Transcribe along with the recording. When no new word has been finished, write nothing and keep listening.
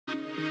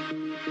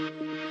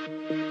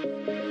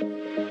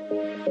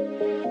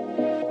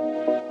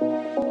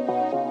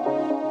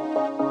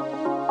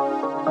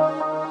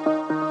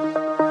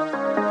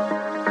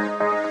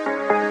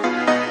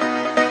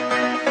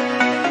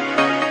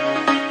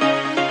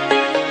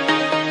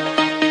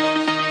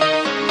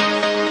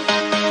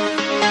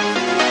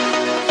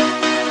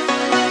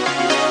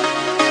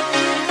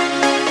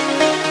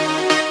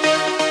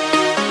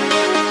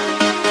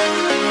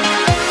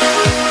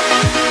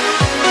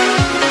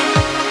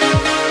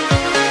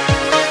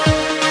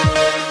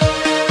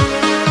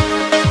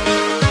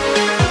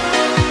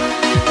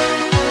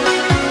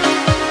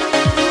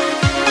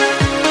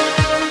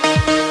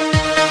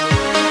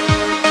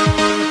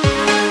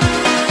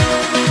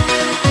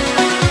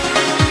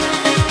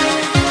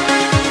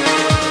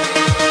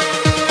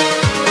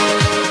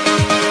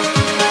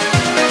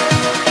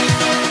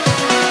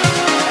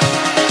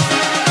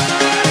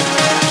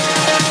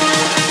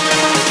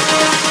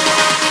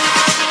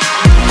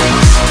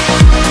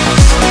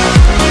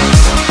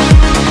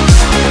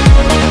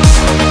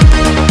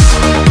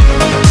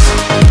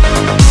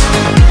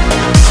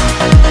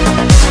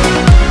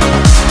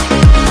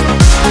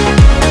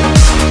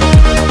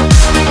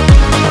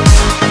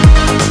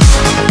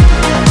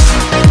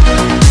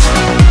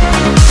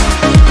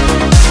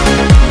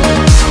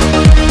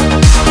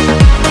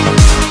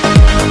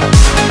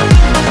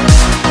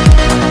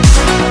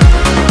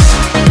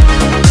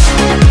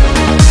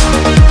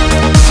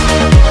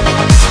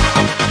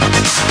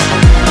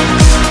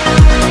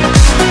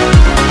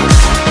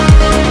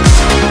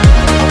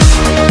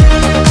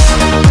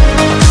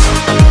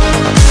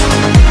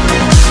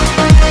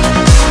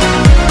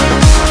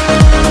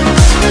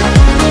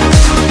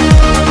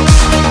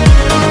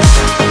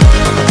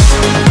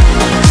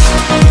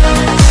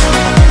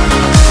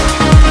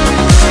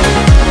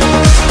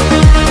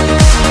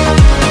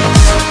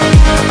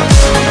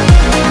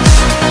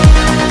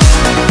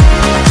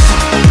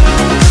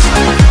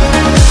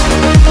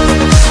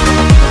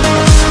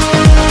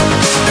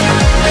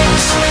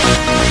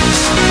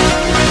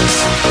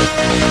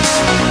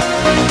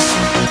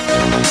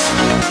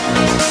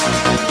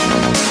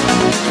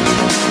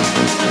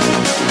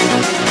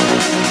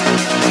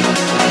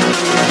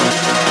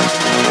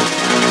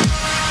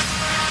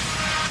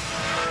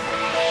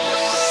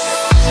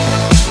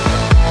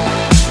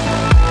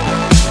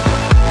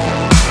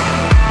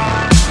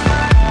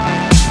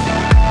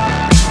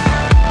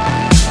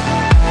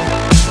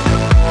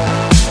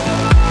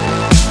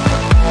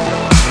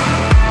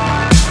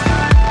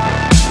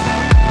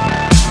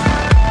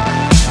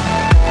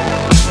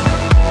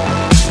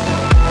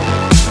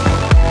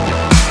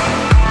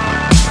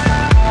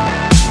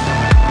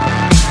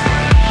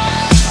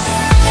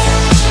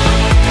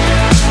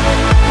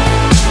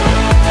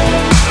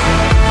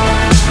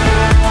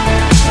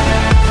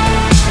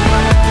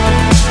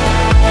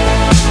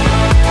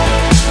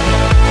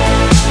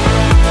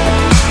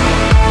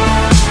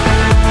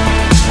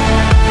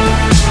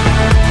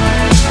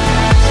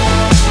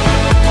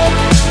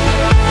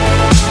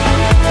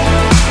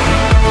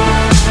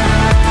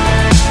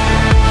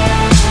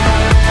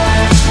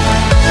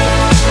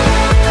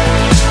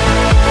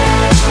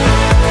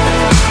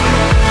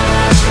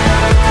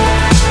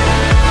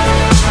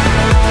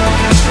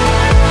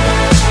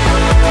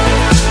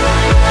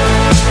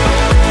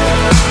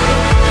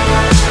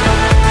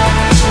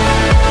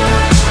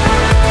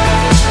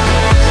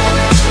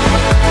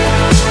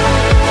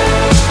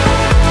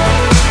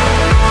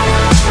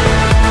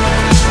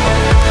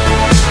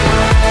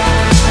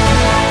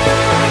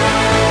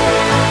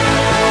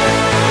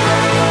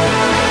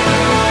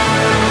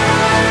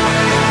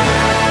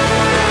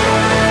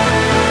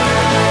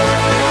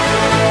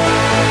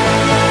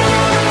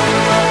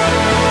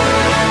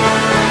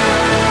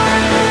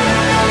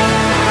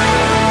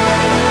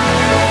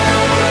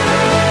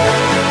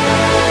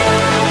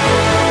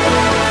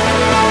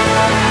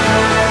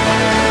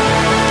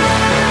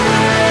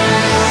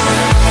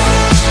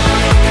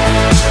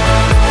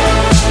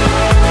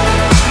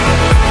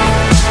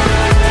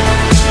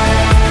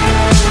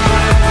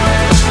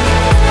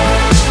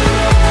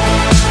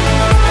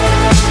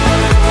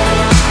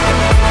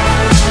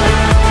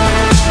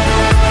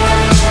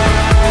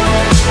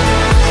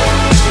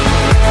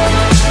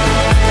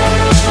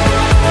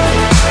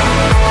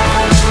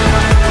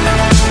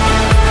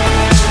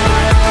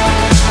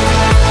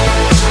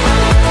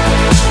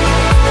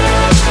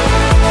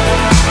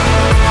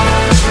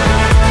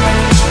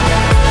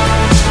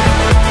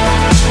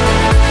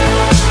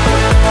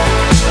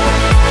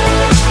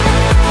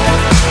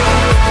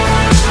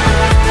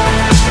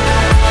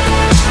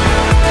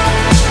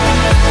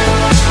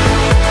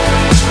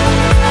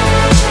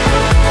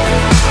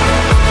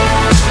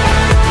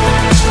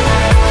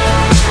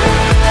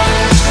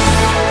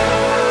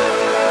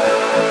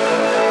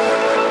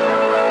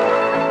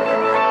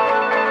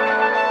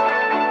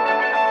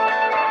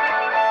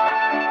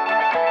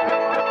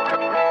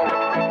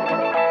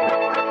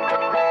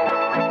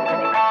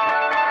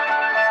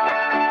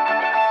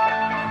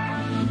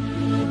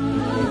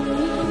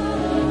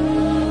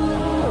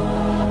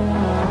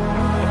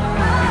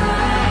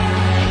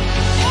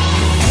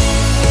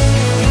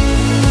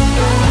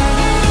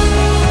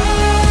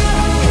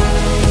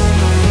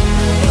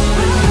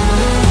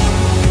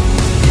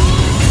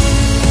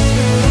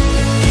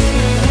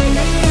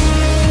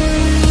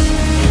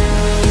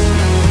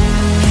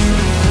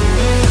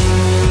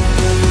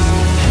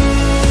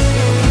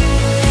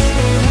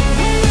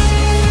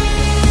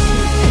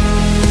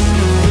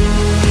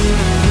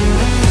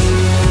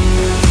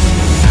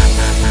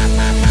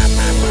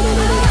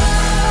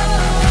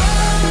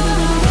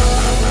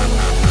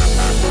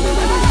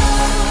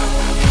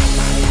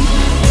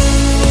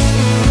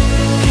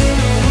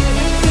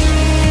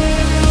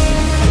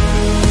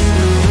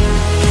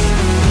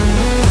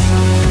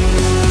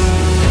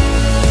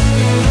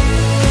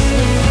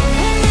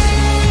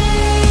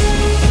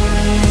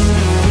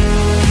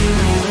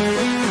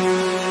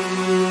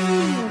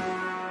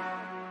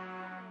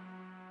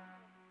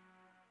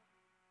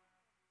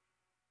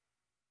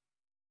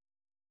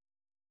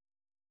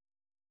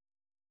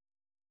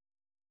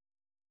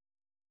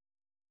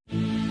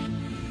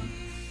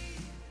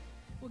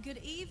Good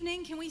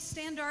evening. Can we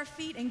stand to our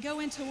feet and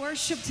go into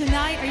worship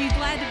tonight? Are you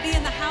glad to be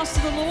in the house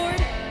of the Lord?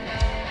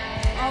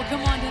 Oh,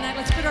 come on tonight.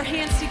 Let's put our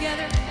hands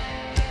together.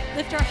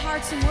 Lift our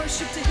hearts and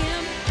worship to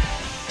Him.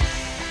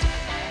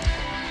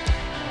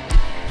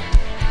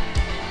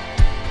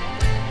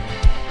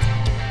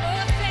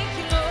 Oh, thank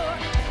you, Lord.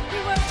 We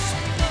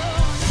worship you,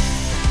 Lord.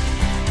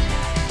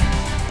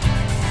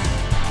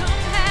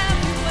 Come have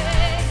your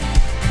way.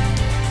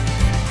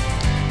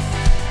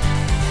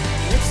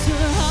 It's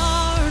your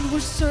heart we're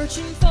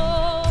searching for.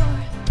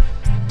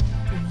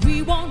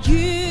 We want you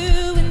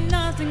and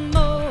nothing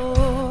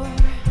more.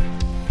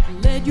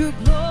 Let your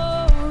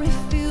glory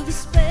fill the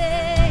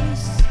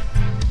space.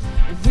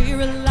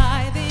 We're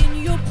alive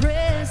in your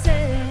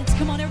presence.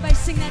 Come on, everybody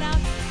sing that out.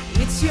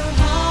 It's your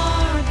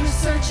heart we're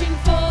searching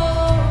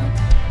for.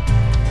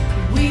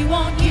 We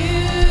want you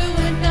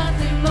and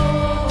nothing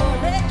more.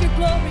 Let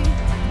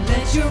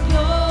your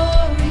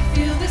glory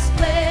fill this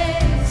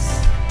place.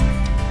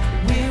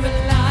 We're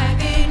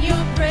alive in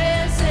your presence.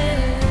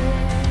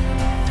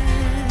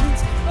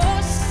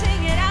 Oh,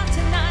 sing it out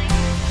tonight.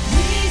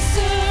 We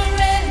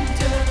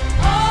surrender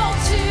all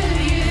to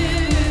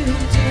you.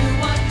 Do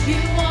what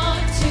you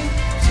want to.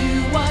 Do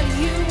what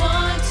you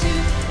want to.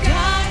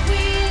 God,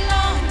 we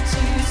long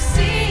to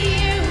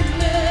see you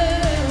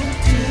move.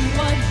 Do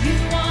what you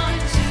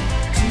want to.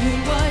 Do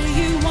what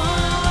you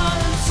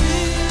want to.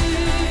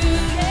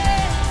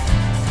 Yeah.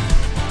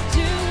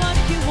 Do what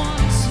you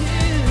want to.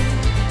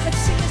 Let's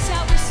sing this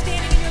out. We're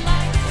standing in your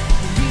light.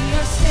 We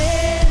are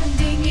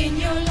standing in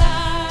your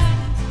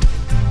light,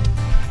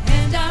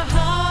 and our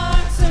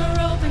hearts are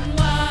open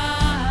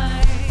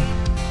wide.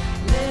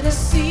 Let us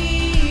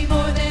see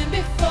more than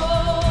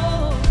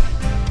before.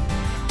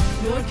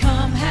 Lord,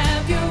 come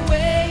have your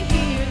way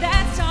here.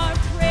 That's our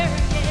prayer,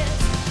 yes.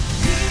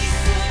 We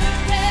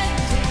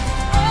surrender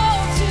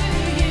all to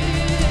you.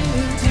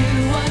 Do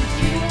what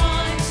you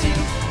want to.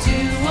 Do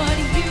what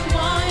you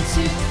want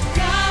to.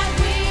 God,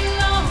 we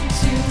long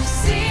to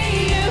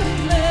see you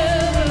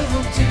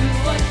move. Do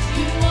what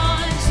you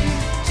want to.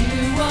 Do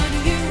what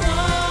you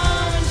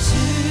want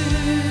to.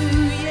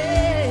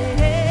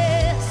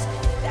 Yes.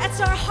 That's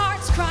our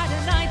heart's cry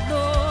tonight,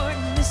 Lord,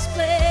 in this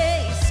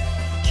place.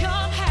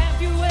 Come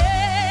have your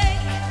way.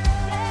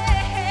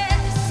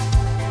 Yes.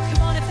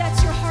 Come on, if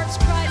that's your heart's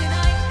cry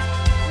tonight,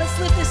 let's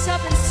lift this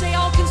up and say,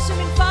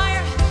 all-consuming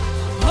fire.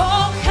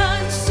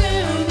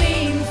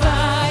 All-consuming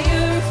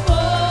fire,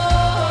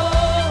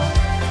 fall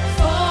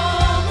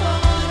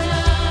on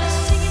us.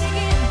 Sing it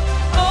again.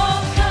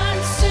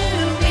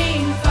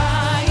 All-consuming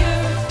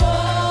fire,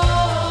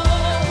 fall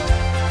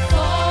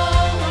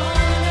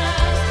on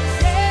us.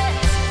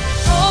 Yes.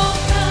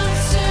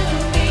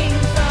 All-consuming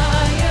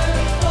fire,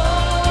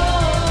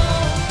 fall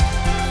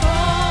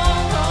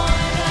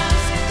on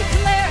us.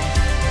 Declare it.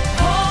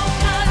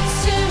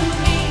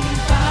 All-consuming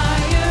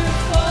fire,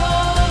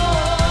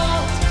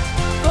 fall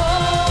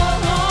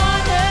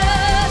on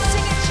us.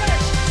 Sing it,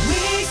 church.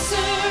 We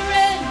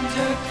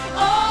surrender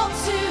all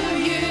to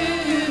you.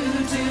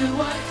 Do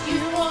what you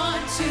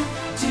want to.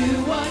 Do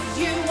what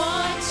you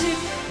want to.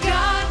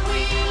 God,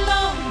 we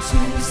long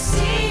to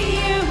see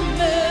you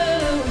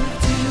move.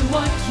 Do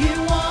what you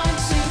want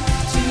to.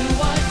 Do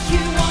what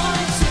you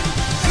want to.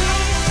 We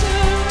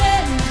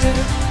surrender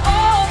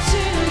all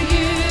to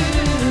you.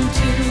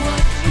 Do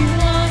what you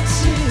want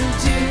to.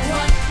 Do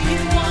what you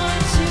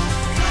want to.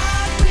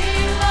 God, we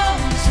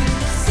long to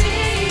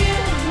see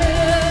you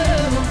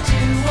move.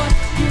 Do what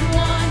you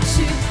want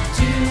to.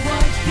 Do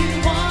what you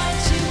want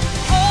to.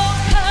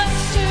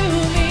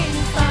 All-consuming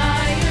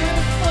fire,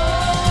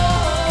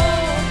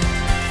 fall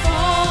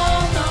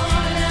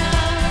on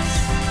us.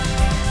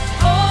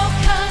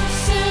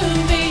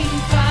 All-consuming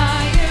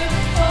fire,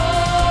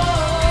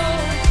 fall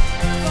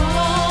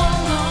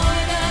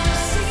on us.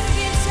 Sing it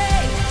again, say,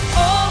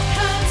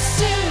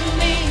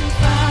 all-consuming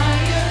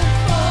fire,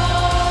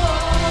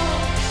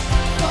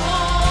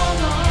 fall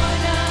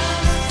on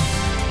us.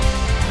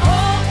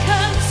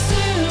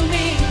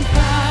 All-consuming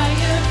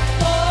fire,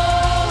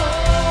 fall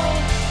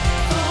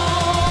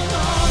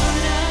on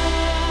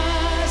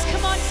us.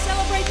 Come on,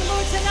 celebrate the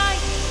Lord tonight.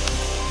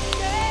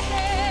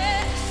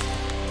 Yes.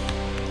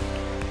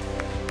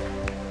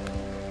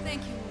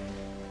 Thank you, Lord.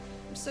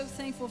 I'm so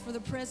thankful for the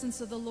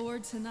presence of the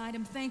Lord tonight.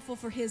 I'm thankful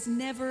for His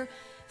never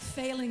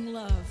failing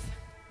love,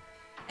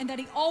 and that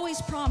He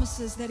always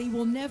promises that He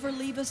will never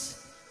leave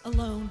us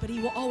alone, but He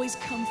will always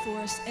come for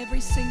us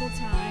every single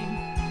time.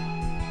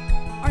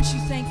 Aren't you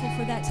thankful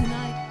for that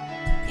tonight?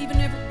 Even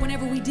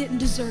whenever we didn't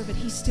deserve it,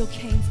 He still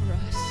came for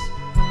us.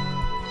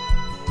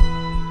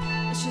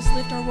 Let's just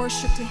lift our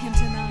worship to Him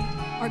tonight,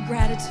 our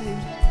gratitude.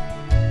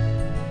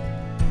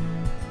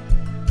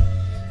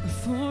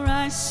 Before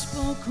I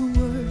spoke a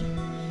word,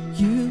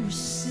 you were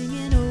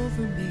singing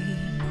over me.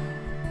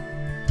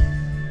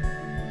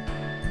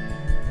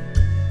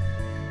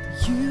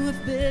 You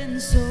have been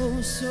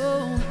so,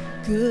 so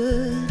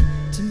good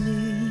to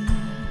me.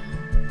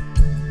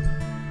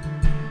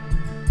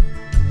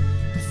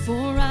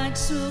 Before I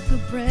took a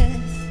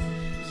breath,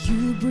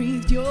 you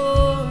breathed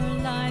your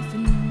life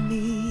in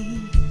me.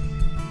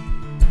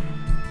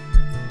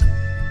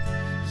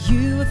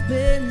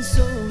 been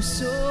so,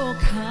 so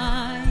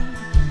kind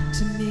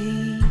to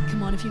me.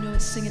 Come on, if you know it,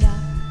 sing it out.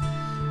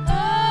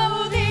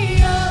 Oh,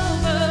 the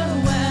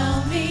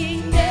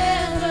overwhelming,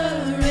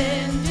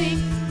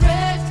 never-ending,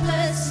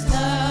 reckless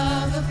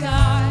love of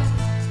God.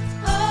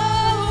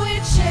 Oh,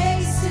 it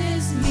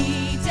chases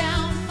me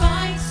down,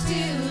 fights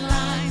till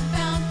I'm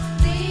found,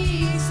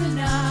 leaves the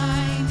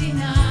 99.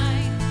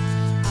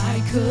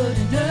 I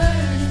couldn't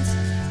earn it,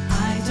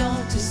 I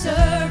don't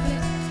deserve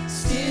it,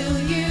 still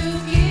you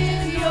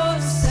give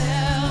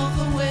yourself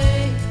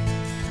away.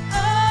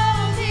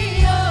 Oh, the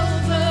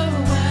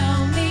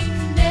overwhelming,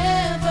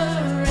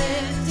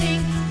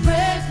 never-ending,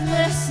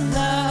 reckless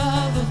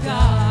love of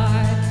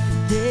God.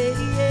 Yeah,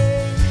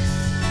 yeah.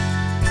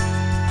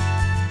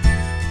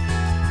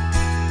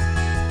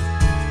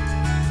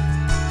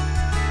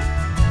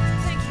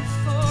 Thank you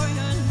for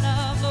your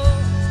love,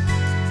 Lord.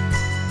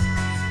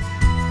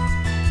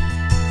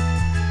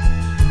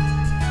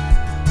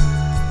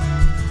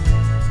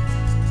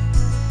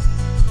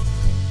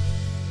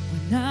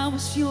 When I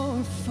was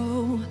your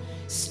foe,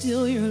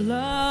 still your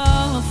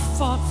love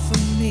fought for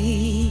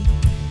me.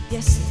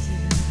 Yes, it did.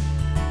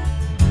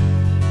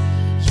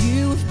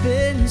 You have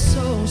been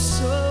so,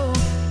 so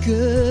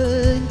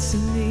good to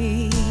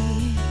me.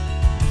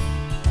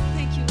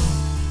 Thank you,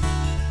 Lord.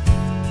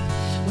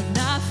 When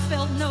I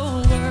felt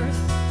no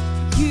worth,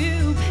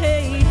 you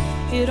paid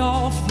it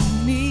all for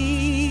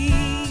me.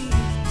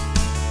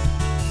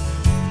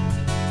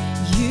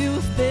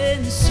 You've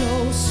been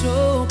so,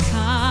 so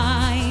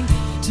kind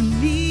to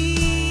me.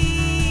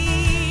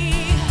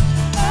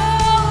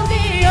 Oh,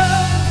 the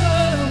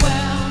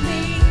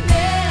overwhelming,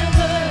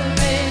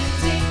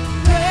 never-ending,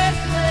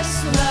 reckless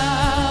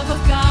love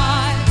of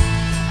God.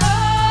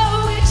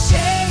 Oh, it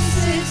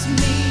chases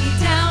me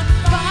down,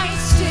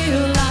 fights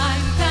till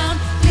I'm found,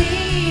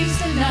 leaves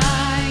the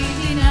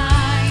 99.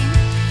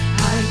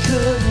 I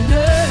couldn't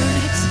earn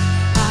it,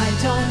 I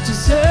don't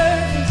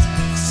deserve it,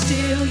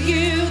 still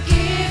you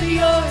give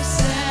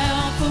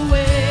yourself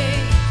away.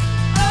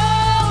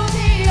 Oh,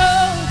 the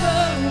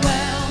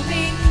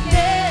overwhelming,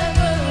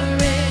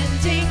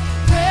 never-ending,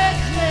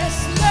 reckless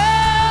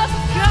love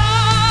of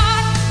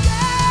God.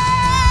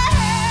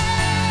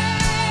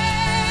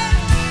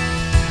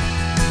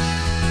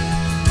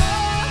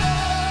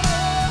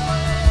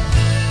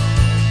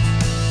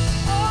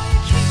 Oh, you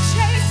keep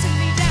chasing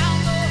me down,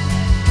 Lord.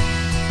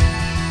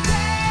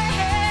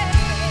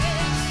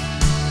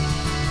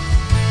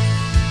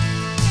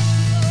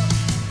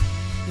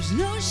 There's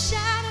no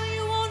shadow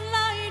you won't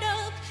light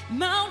up,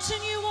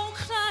 mountain you won't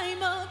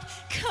climb up,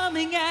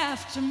 coming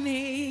after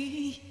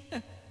me.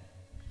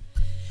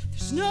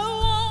 There's no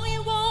wall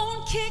you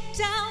won't kick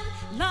down,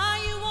 lie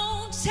you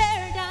won't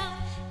tear down,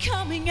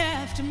 coming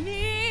after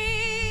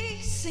me.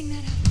 Sing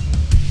that out.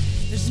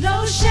 There's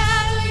no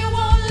shadow you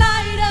won't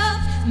light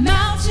up,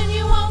 mountain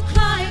you won't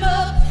climb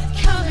up,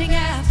 coming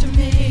after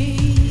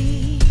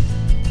me.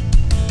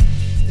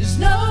 There's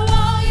no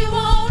wall you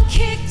won't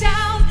kick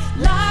down,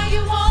 lie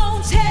you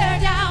won't tear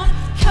down,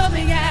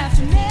 coming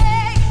after me.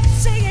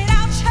 Sing it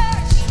out,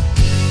 church.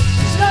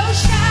 There's no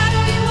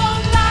shadow you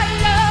won't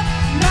light up,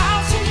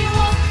 mountain you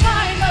won't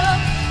climb up,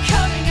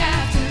 coming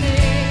after me.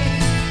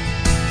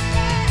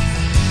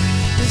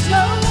 There's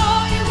no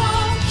wall you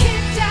won't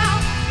kick down,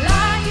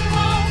 lie you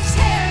won't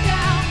tear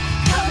down,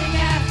 coming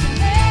after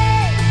me.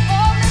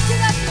 Oh, lift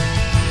it up.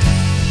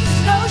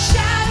 There's no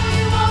shadow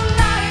you won't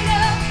light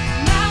up,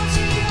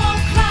 mountain you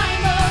won't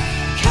climb up,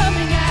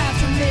 coming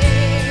after me.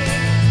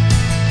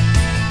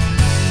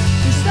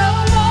 There's no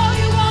wall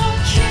you won't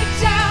kick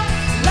down,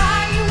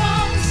 lie you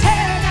won't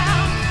tear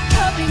down,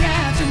 coming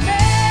after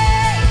me.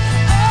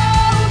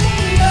 Oh, the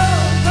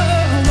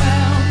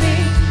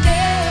overwhelming,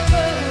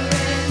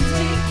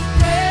 never-ending,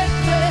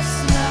 reckless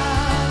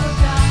love of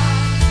God.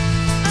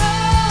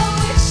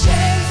 Oh, it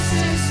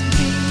chases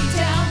me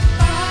down,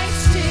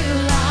 fights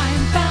till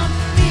I'm found,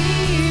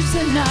 leaves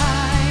the 99.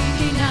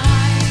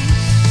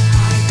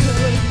 I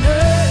couldn't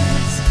earn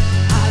it,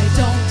 I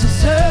don't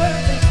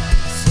deserve it,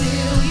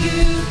 still you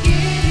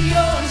give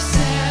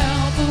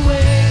yourself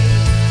away.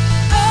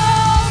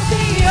 Oh,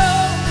 the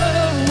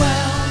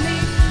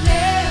overwhelming,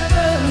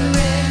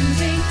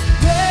 never-ending,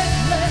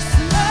 reckless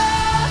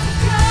love of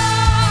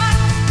God.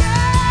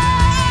 Yeah.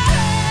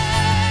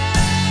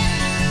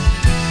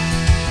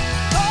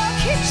 Oh,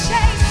 keep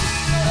chasing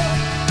us, Lord.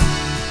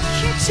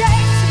 Keep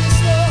chasing us,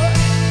 Lord.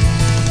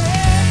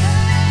 Yeah.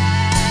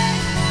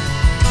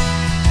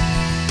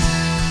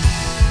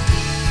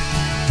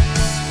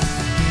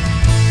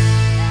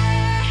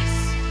 Yes.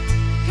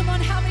 Come on,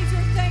 how many of you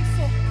are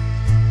thankful?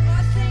 Oh,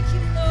 I thank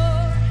you,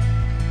 Lord.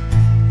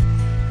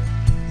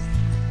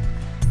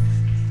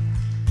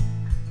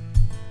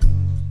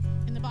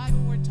 In the Bible,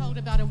 we're told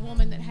about a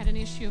woman that had an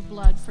issue of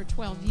blood for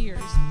 12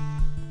 years.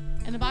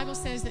 And the Bible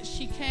says that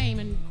she came,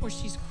 and of course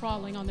she's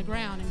crawling on the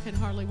ground and can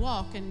hardly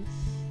walk. And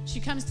she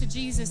comes to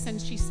Jesus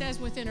and she says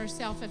within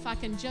herself, if I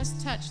can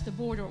just touch the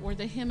border or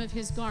the hem of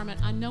his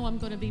garment, I know I'm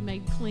going to be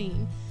made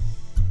clean.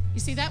 You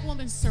see, that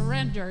woman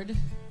surrendered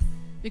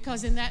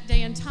Because in that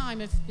day and time,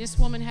 if this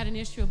woman had an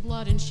issue of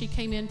blood and she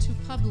came into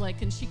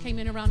public and she came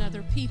in around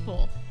other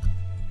people,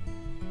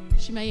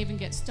 she may even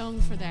get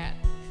stoned for that.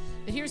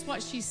 But here's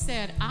what she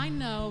said: I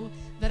know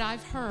that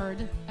I've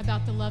heard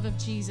about the love of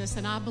Jesus,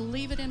 and I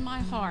believe it in my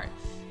heart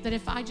that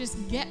if I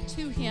just get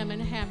to him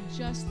and have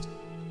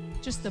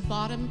just the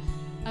bottom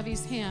of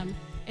his hem,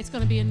 it's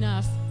going to be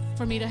enough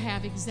for me to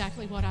have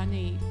exactly what I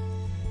need.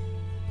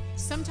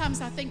 Sometimes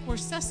I think we're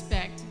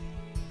suspect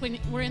when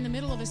we're in the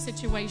middle of a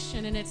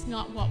situation and it's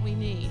not what we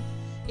need.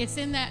 It's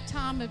in that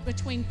time of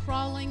between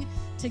crawling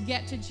to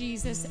get to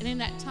Jesus, and in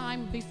that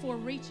time before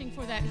reaching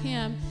for that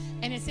hem,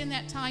 and it's in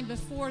that time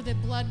before the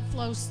blood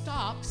flow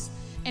stops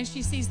and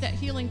she sees that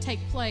healing take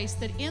place,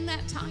 that in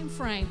that time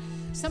frame,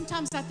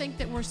 sometimes I think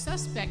that we're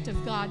suspect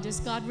of God. Does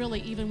God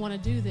really even want to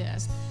do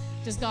this?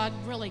 Does God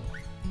really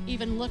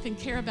even look and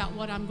care about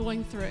what I'm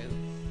going through?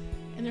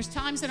 And there's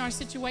times in our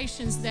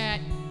situations that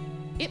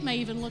it may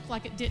even look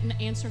like it didn't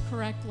answer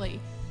correctly.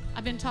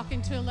 I've been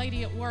talking to a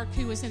lady at work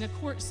who was in a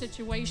court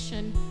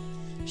situation.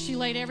 She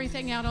laid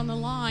everything out on the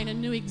line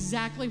and knew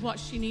exactly what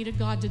she needed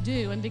God to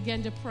do and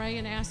began to pray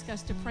and ask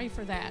us to pray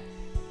for that.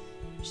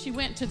 She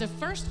went to the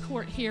first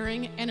court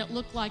hearing and it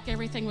looked like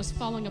everything was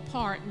falling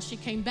apart, and she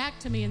came back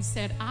to me and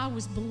said, I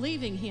was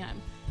believing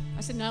him.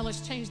 I said, no,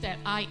 let's change that.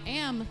 I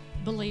am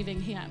believing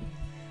him.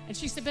 And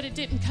she said, but it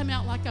didn't come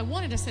out like I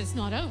wanted. I said, it's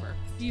not over.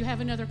 Do you have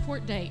another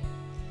court date?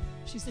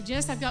 She said,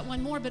 yes, I've got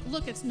one more, but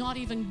look, it's not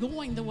even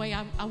going the way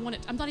I want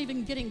it. I'm not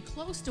even getting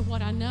close to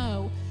what I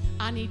know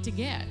I need to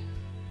get.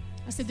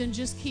 I said, then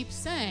just keep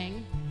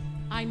saying,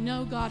 I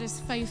know God is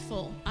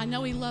faithful. I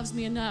know he loves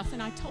me enough.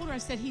 And I told her, I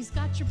said, he's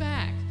got your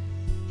back.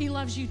 He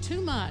loves you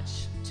too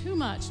much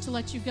to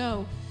let you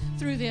go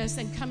through this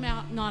and come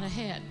out not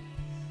ahead.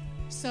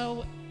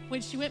 So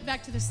when she went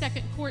back to the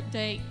second court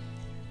date,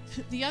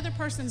 the other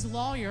person's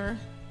lawyer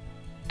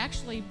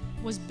actually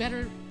was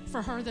better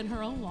for her than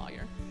her own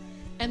lawyer.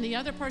 And the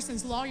other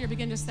person's lawyer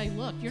began to say,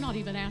 look, you're not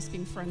even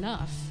asking for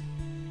enough.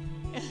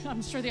 And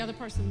I'm sure the other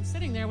person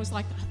sitting there was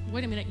like,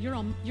 wait a minute,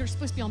 you're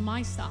supposed to be on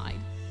my side.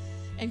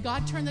 And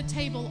God turned the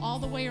table all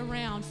the way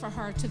around for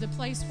her to the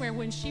place where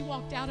when she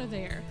walked out of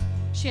there,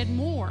 she had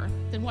more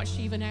than what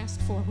she even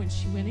asked for when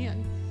she went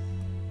in.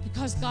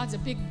 Because God's a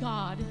big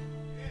God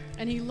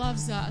and he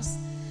loves us.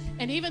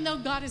 And even though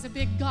God is a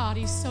big God,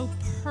 he's so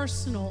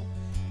personal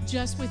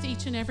just with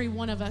each and every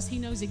one of us. He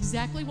knows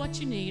exactly what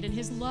you need, and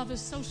his love is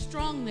so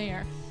strong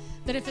there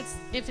that if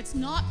it's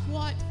not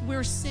what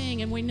we're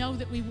seeing and we know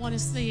that we want to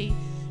see,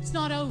 it's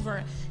not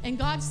over. And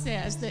God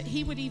says that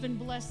he would even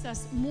bless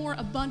us more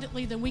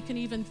abundantly than we can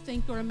even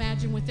think or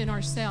imagine within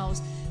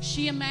ourselves.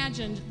 She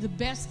imagined the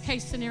best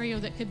case scenario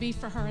that could be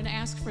for her and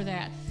asked for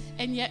that,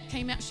 and yet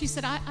came out. She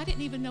said, I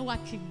didn't even know I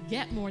could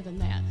get more than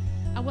that.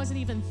 I wasn't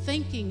even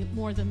thinking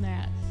more than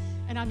that.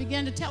 And I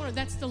began to tell her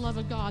that's the love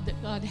of God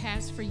that God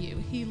has for you.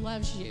 He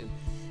loves you.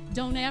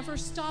 Don't ever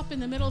stop in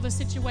the middle of a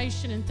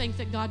situation and think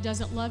that God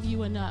doesn't love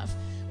you enough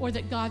or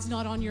that God's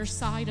not on your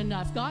side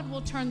enough. God will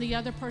turn the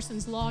other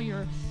person's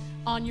lawyer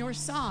on your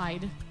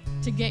side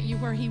to get you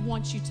where he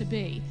wants you to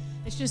be.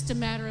 It's just a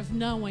matter of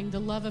knowing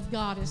the love of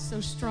God is so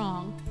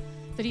strong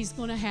that he's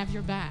going to have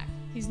your back.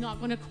 He's not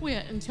going to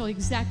quit until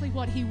exactly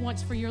what he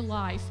wants for your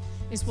life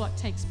is what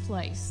takes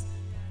place.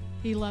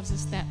 He loves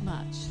us that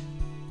much.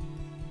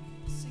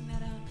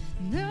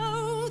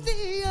 Know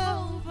the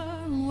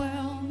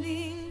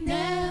overwhelming,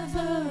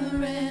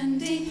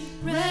 never-ending,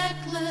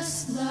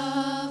 reckless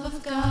love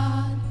of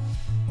God.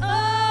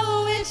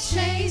 Oh, it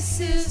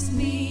chases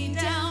me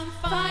down,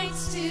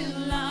 fights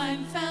till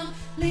I'm found,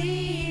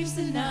 leaves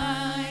the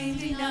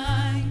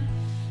 99.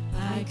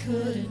 I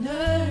couldn't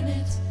earn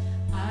it,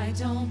 I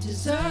don't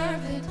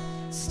deserve it,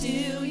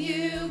 still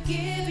you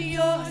give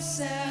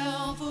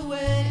yourself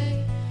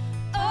away.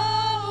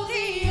 Oh,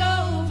 the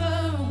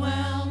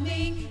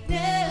overwhelming,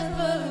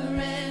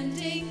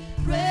 never-ending,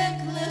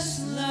 reckless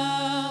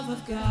love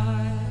of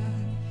God.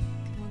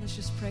 Come on, let's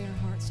just pray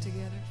our hearts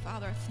together.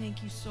 Father, I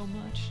thank you so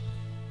much.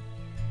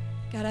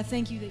 God, I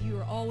thank you that you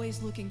are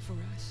always looking for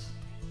us.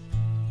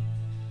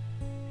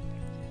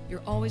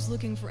 You're always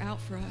looking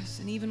out for us.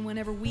 And even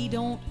whenever we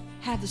don't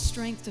have the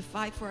strength to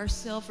fight for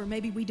ourselves, or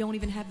maybe we don't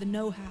even have the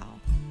know-how,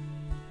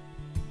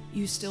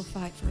 you still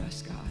fight for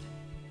us, God.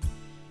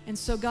 And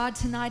so, God,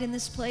 tonight in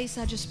this place,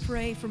 I just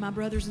pray for my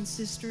brothers and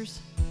sisters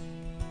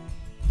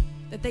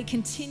that they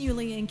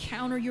continually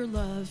encounter your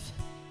love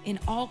in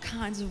all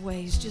kinds of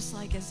ways, just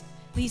like as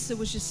Lisa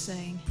was just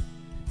saying.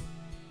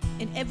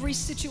 In every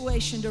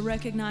situation, to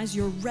recognize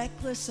your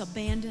reckless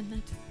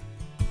abandonment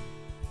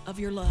of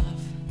your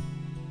love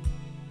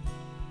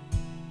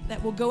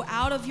that will go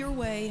out of your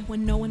way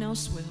when no one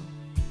else will.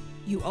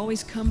 You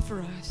always come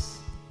for us.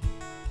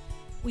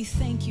 We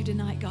thank you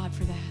tonight, God,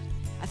 for that.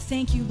 I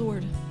thank you,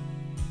 Lord,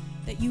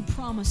 that you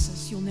promise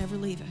us you'll never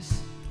leave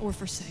us or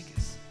forsake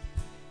us.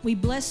 We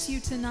bless you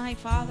tonight,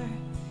 Father.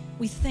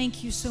 We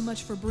thank you so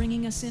much for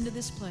bringing us into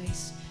this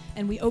place,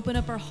 and we open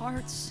up our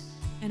hearts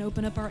and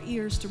open up our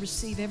ears to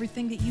receive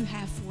everything that you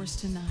have for us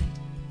tonight.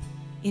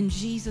 In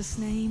Jesus'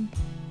 name,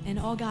 and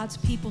all God's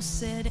people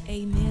said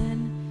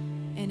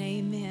amen and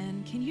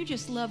amen. Can you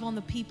just love on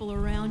the people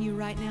around you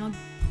right now?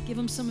 Give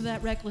them some of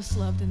that reckless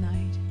love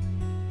tonight.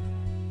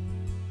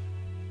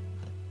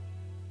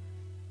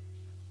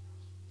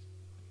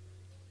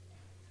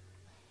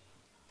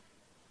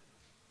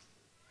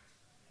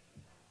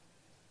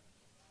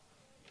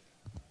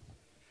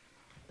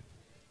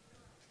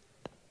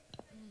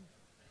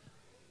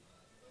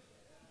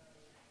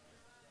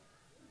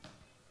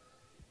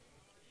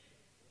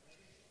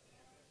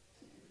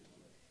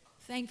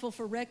 Thankful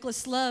for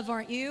reckless love,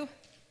 aren't you?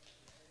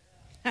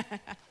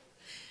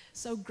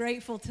 So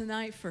grateful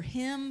tonight for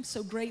him.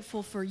 So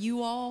grateful for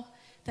you all.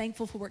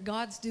 Thankful for what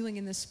God's doing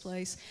in this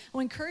place.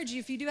 I'll encourage you,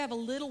 if you do have a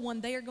little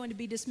one, they are going to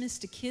be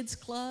dismissed to Kids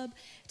Club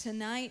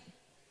tonight,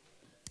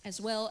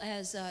 as well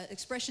as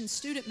Expression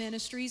Student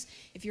Ministries.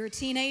 If you're a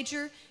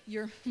teenager,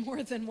 you're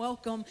more than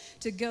welcome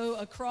to go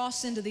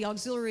across into the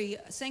auxiliary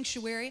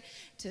sanctuary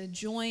to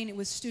join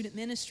with student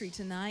ministry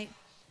tonight.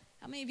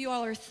 How many of you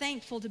all are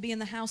thankful to be in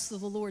the house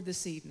of the Lord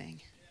this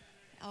evening?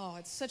 Oh,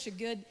 it's such a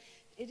good,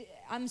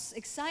 I'm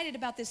excited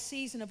about this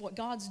season of what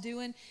God's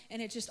doing,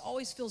 and it just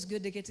always feels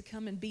good to get to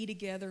come and be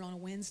together on a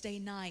Wednesday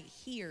night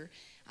here.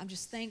 I'm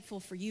just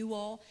thankful for you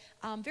all.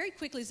 Very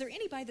quickly, is there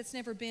anybody that's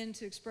never been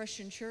to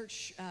Expression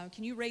Church?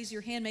 Can you raise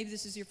your hand? Maybe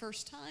this is your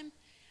first time.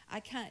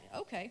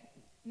 Okay.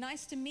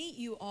 Nice to meet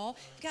you all.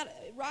 Got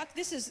Rock.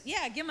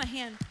 Give him a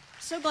hand.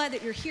 So glad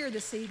that you're here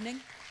this evening.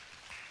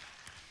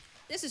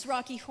 This is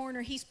Rocky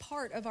Horner. He's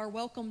part of our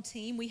welcome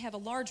team. We have a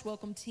large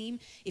welcome team.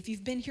 If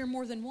you've been here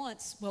more than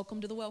once,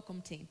 welcome to the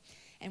welcome team.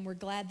 And we're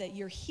glad that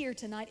you're here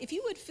tonight. If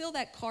you would fill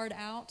that card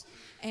out,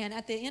 and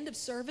at the end of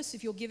service,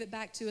 if you'll give it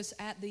back to us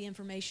at the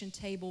information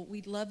table,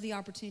 we'd love the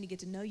opportunity to get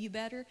to know you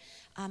better.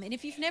 And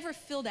if you've never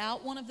filled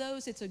out one of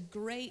those, it's a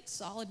great,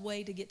 solid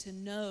way to get to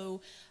know,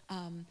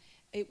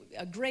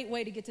 a great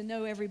way to get to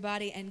know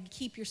everybody and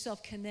keep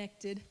yourself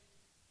connected.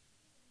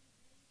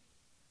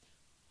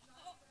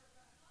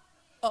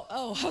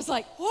 Oh, I was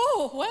like,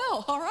 whoa,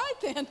 well, all right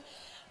then.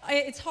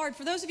 It's hard.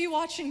 For those of you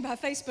watching by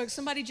Facebook,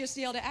 somebody just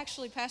yelled out,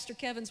 actually Pastor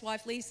Kevin's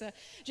wife, Lisa,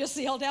 just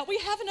yelled out, we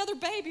have another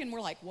baby. And we're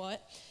like,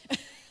 what?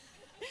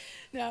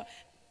 No,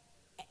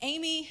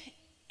 Amy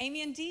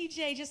and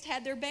DJ just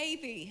had their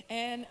baby.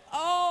 And,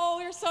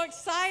 they're so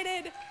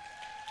excited.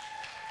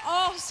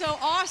 Oh, so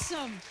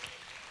awesome.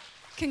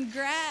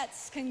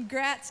 Congrats.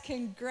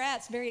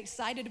 Very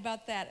excited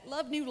about that.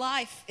 Love new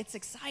life. It's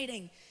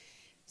exciting.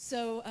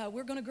 So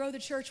we're going to grow the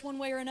church one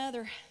way or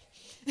another.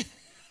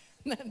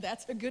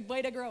 That's a good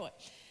way to grow it.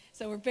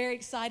 So we're very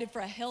excited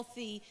for a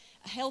healthy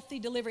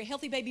delivery,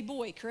 healthy baby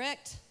boy,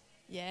 correct?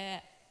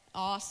 Yeah,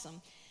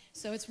 awesome.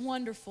 So it's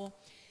wonderful.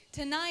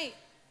 Tonight,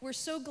 we're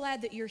so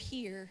glad that you're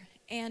here.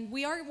 And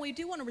we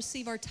do want to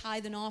receive our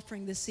tithe and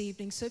offering this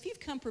evening. So if you've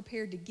come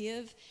prepared to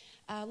give,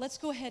 let's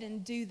go ahead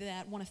and do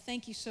that. I want to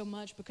thank you so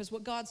much because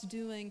what God's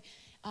doing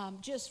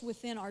just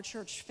within our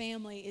church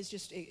family is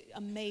just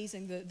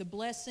amazing. The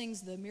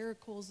blessings, the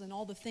miracles, and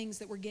all the things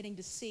that we're getting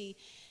to see.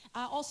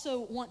 I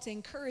also want to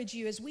encourage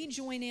you as we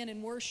join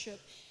in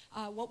worship.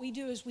 What we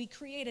do is we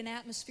create an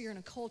atmosphere and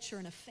a culture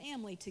and a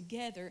family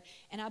together.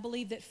 And I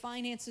believe that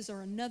finances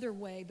are another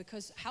way,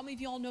 because how many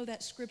of you all know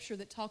that scripture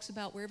that talks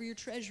about wherever your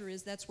treasure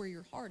is, that's where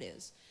your heart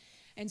is.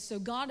 And so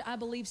God, I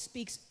believe,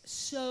 speaks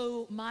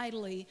so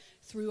mightily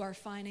through our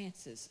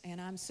finances.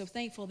 And I'm so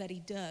thankful that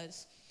he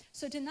does.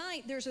 So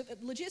tonight,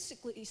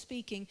 logistically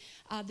speaking,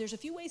 there's a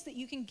few ways that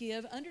you can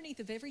give. Underneath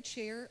of every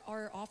chair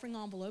are offering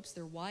envelopes.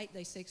 They're white.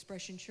 They say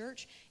Expression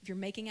Church. If you're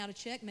making out a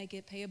check, make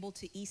it payable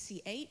to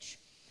ECH.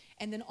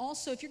 And then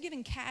also, if you're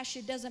giving cash,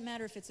 it doesn't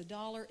matter if it's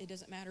 $1. It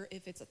doesn't matter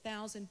if it's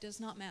 1,000. Does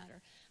not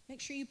matter.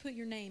 Make sure you put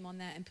your name on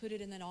that and put it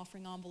in that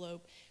offering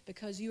envelope,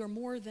 because you are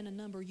more than a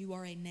number. You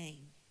are a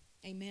name.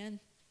 Amen?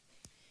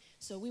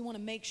 So we want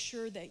to make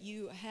sure that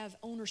you have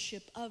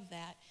ownership of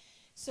that.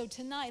 So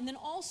tonight, and then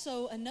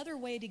also another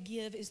way to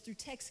give is through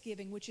text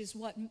giving, which is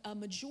what a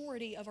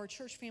majority of our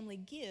church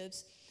family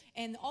gives.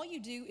 And all you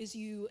do is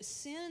you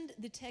send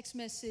the text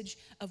message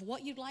of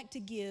what you'd like to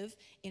give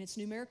in its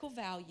numerical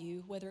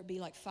value, whether it be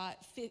like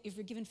if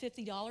you're giving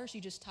 $50, you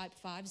just type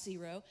 50,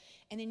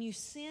 and then you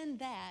send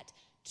that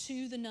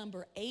to the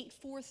number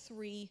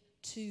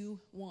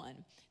 84321.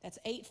 That's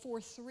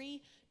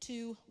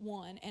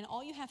 84321. And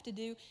all you have to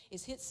do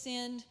is hit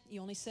send.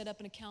 You only set up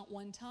an account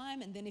one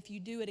time, and then if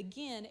you do it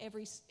again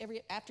every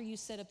after you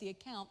set up the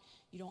account,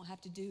 you don't have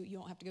to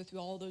go through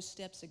all those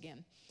steps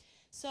again.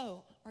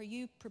 So, are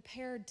you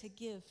prepared to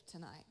give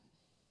tonight?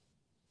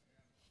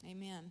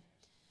 Amen.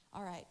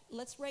 All right,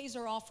 let's raise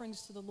our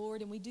offerings to the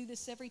Lord, and we do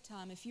this every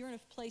time. If you're in a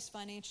place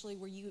financially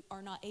where you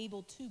are not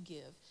able to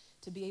give,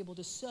 to be able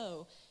to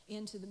sow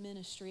into the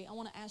ministry, I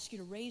want to ask you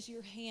to raise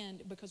your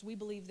hand, because we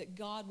believe that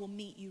God will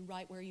meet you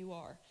right where you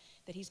are,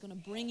 that he's going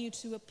to bring you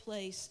to a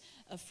place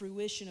of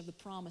fruition of the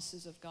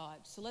promises of God.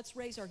 So let's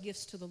raise our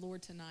gifts to the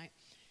Lord tonight.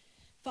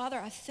 Father,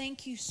 I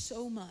thank you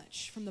so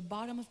much. From the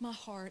bottom of my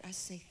heart, I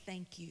say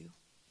thank you.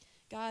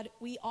 God,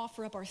 we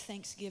offer up our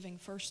thanksgiving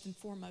first and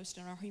foremost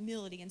and our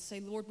humility and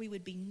say, Lord, we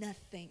would be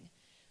nothing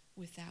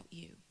without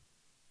you.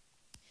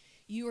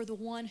 You are the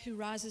one who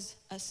rises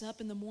us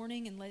up in the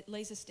morning and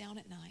lays us down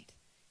at night.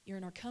 You're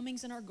in our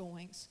comings and our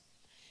goings.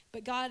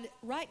 But God,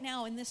 right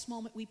now in this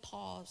moment, we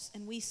pause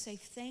and we say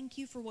thank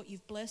you for what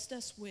you've blessed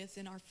us with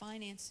in our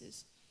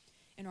finances,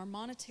 in our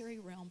monetary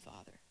realm,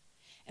 Father.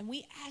 And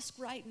we ask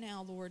right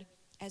now, Lord,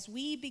 as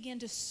we begin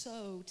to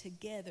sow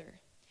together,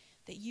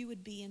 that you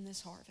would be in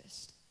this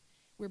harvest.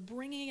 We're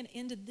bringing it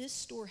into this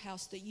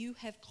storehouse that you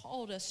have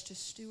called us to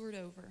steward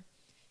over.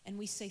 And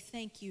we say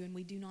thank you, and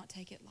we do not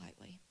take it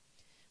lightly.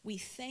 We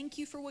thank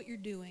you for what you're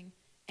doing.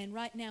 And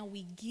right now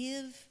we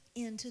give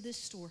into this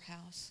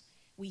storehouse.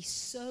 We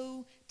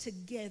sow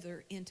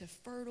together into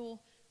fertile,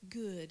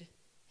 good,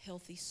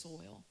 healthy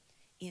soil.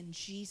 In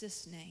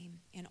Jesus' name.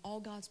 And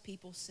all God's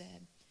people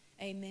said,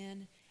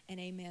 amen and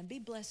amen. Be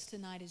blessed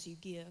tonight as you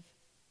give.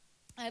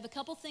 I have a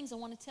couple things I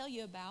want to tell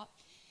you about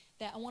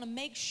that I want to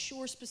make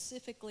sure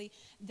specifically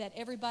that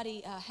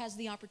everybody has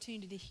the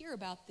opportunity to hear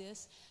about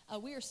this.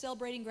 We are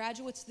celebrating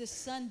graduates this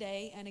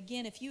Sunday, and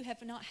again, if you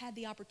have not had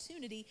the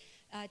opportunity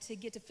to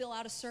get to fill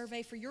out a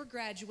survey for your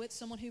graduates,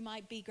 someone who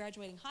might be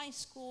graduating high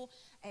school,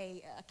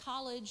 a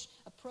college,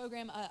 a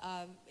program,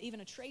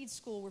 even a trade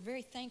school, we're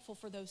very thankful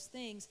for those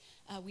things.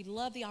 We'd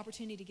love the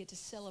opportunity to get to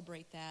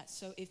celebrate that.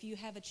 So if you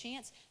have a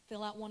chance,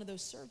 fill out one of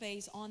those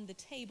surveys on the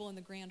table in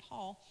the Grand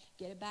Hall.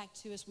 Get it back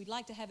to us. We'd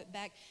like to have it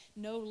back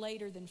no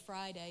later than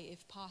Friday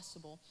if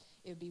possible.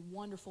 It would be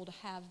wonderful to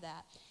have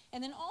that.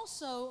 And then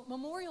also,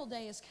 Memorial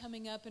Day is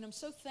coming up, and I'm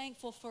so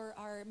thankful for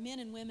our men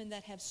and women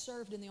that have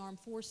served in the armed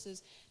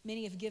forces.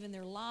 Many have given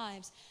their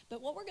lives.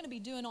 But what we're going to be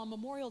doing on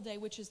Memorial Day,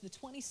 which is the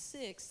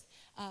 26th,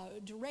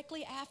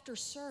 directly after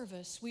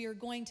service, we are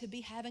going to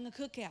be having a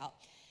cookout.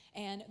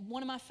 And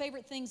one of my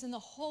favorite things in the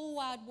whole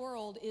wide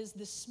world is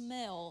the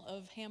smell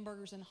of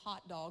hamburgers and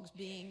hot dogs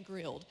being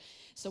grilled.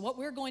 So what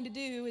we're going to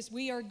do is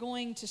we are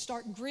going to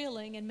start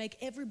grilling and make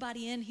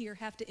everybody in here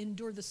have to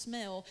endure the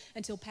smell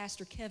until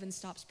Pastor Kevin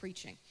stops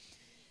preaching.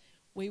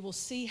 We will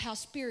see how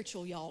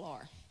spiritual y'all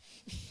are.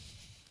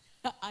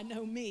 I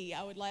know me.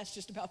 I would last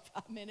just about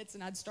 5 minutes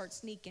and I'd start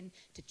sneaking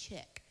to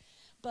check.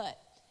 But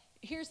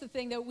here's the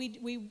thing, though.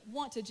 We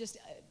want to just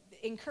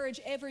encourage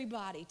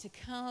everybody to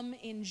come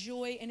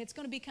enjoy, and it's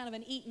going to be kind of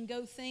an eat and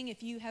go thing.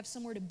 If you have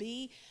somewhere to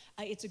be,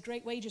 it's a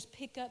great way. Just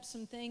pick up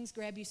some things,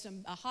 grab you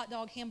some hot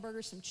dog,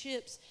 hamburger, some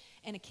chips,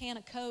 and a can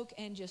of Coke,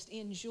 and just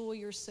enjoy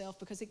yourself,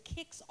 because it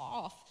kicks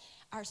off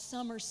our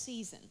summer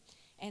season.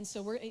 And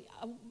so we're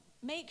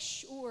make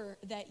sure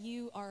that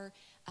you are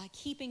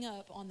keeping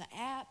up on the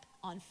app,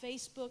 on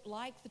Facebook,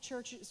 like the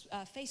church's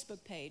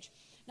Facebook page.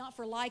 Not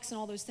for likes and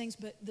all those things,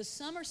 but the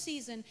summer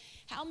season,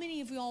 how many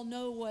of you all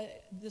know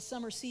what the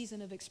summer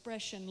season of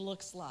expression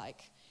looks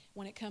like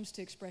when it comes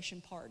to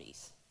expression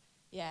parties?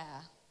 Yeah.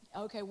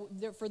 Okay,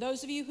 well, for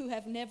those of you who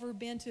have never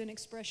been to an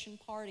expression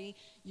party,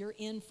 you're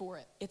in for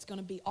it. It's going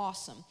to be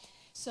awesome.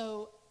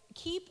 So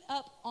keep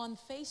up on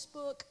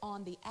Facebook,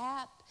 on the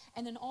app,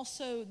 and then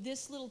also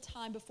this little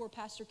time before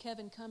Pastor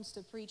Kevin comes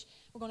to preach,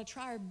 we're going to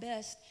try our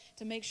best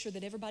to make sure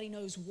that everybody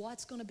knows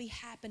what's going to be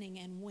happening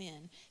and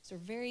when. So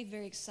we're very,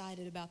 very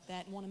excited about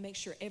that and want to make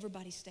sure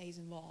everybody stays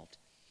involved.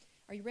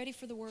 Are you ready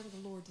for the word of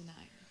the Lord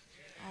tonight?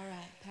 All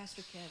right,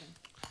 Pastor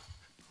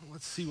Kevin.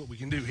 Let's see what we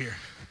can do here.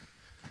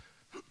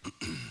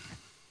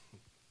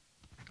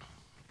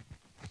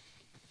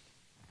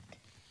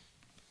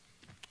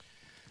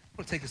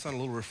 I want to take us on a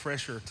little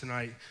refresher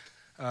tonight,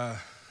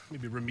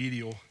 maybe a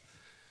remedial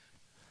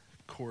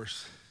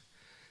course,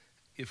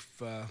 if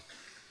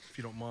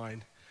you don't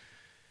mind.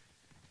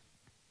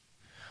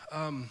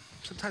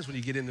 Sometimes when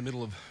you get in the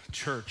middle of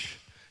church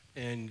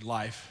and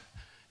life,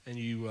 and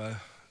you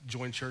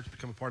join church,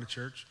 become a part of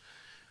church,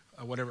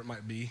 whatever it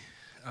might be,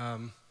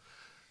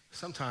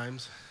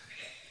 sometimes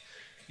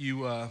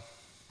you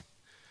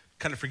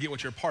kind of forget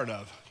what you're a part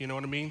of. You know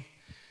what I mean?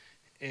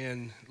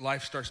 And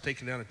life starts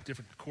taking down a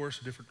different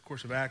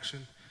course of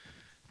action.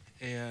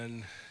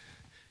 And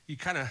you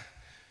kind of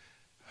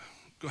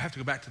have to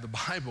go back to the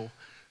Bible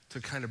to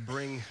kind of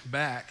bring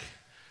back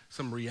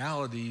some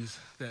realities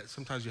that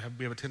sometimes we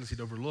have a tendency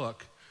to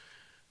overlook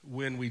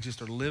when we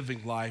just are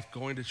living life,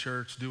 going to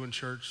church,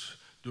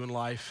 doing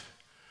life.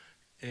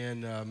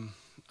 And I'm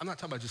not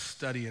talking about just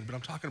studying, but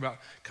I'm talking about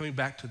coming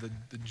back to the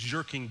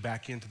jerking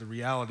back into the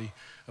reality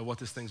of what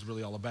this thing's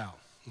really all about,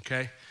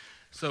 okay?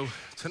 So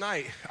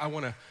tonight, I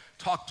want to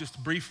talk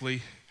just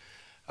briefly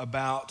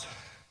about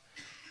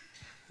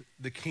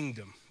the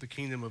kingdom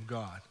of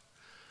God.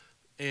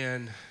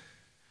 And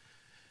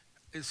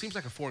it seems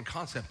like a foreign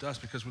concept to us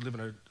because we live in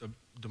a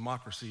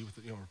democracy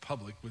with a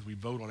republic, where we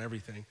vote on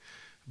everything.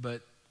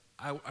 But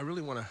I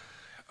really want to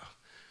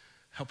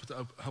help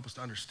us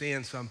to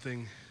understand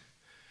something,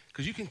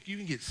 because you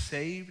can get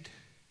saved,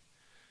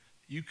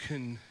 you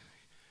can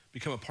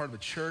become a part of a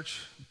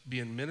church, be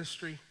in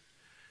ministry,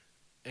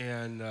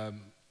 and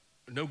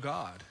know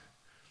God,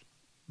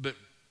 but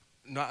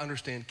not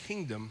understand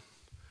kingdom,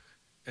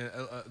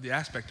 the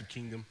aspect of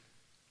kingdom,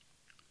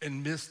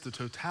 and miss the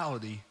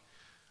totality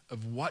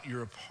of what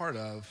you're a part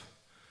of.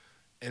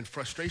 And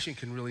frustration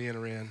can really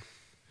enter in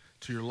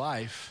to your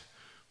life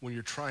when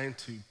you're trying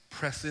to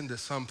press into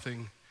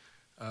something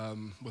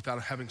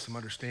without having some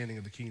understanding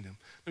of the kingdom.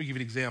 Let me give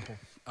you an example.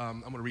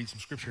 I'm going to read some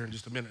scripture in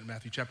just a minute in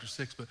Matthew chapter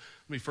 6, but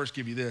let me first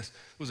give you this. There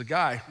was a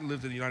guy who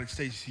lived in the United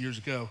States years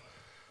ago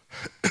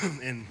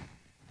and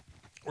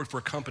worked for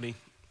a company,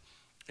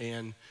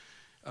 and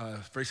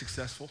very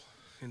successful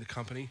in the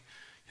company.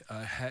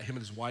 Him and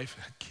his wife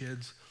had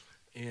kids,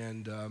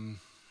 and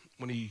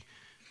when he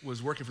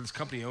was working for this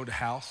company, he owned a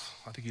house.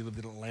 I think he lived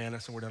in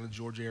Atlanta, somewhere down in the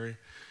Georgia area.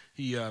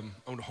 He owned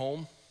a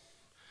home,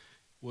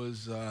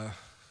 was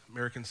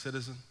American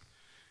citizen.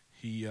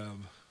 He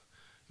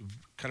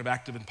kind of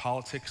active in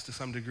politics to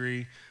some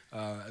degree,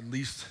 at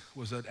least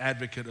was an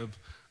advocate of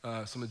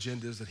some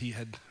agendas that he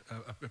had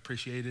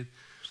appreciated.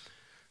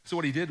 So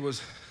what he did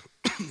was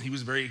he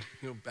was very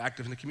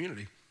active in the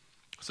community.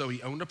 So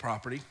he owned a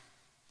property,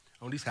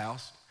 owned his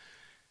house,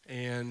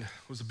 and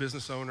was a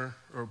business owner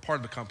or part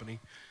of the company.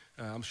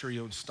 I'm sure he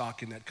owned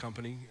stock in that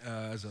company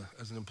as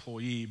an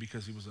employee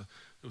because it was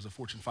a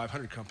Fortune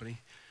 500 company.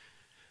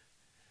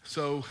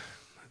 So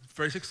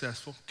very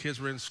successful. Kids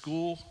were in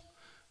school,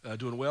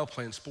 doing well,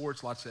 playing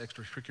sports, lots of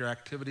extracurricular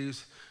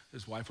activities.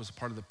 His wife was a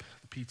part of the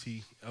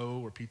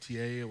PTO or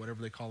PTA or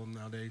whatever they call them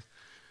nowadays.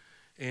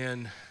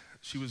 And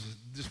she was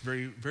just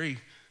very, very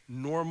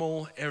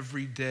normal,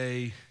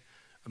 everyday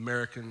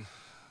American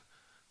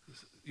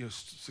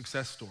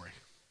success story.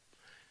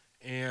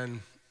 And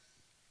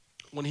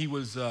when he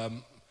was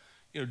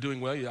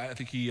doing well, I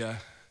think he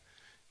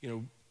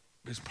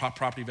his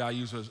property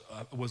values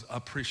was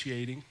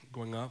appreciating,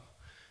 going up.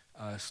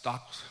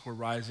 Stocks were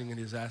rising in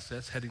his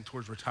assets, heading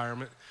towards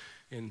retirement,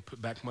 and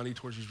put back money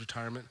towards his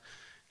retirement,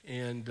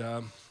 and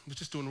was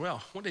just doing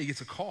well. One day he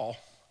gets a call,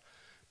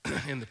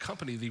 and the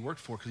company that he worked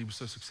for, because he was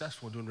so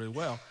successful and doing really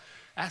well,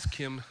 asked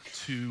him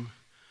to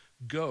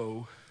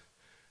go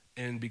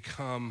and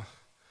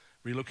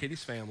relocate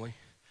his family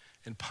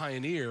and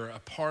pioneer a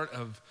part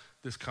of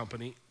this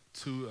company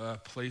to a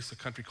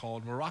country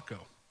called Morocco.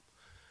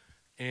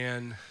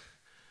 And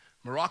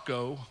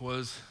Morocco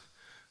was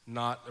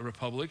not a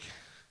republic.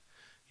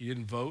 He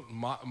didn't vote.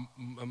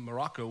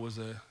 Morocco was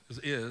a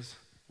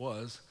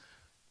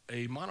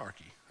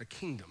monarchy, a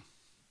kingdom.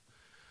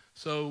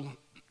 So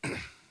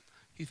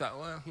he thought,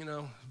 well,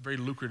 very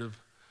lucrative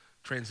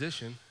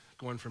transition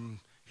going from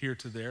here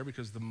to there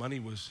because the money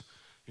was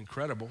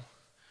incredible.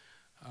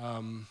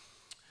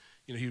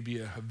 He would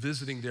be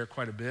visiting there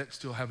quite a bit,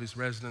 still have his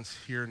residence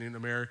here in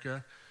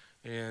America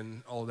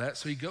and all of that.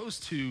 So he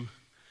goes to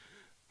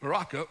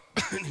Morocco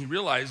and he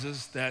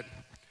realizes that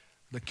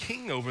the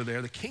king over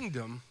there, the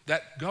kingdom,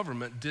 that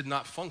government did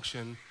not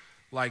function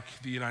like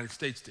the United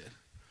States did.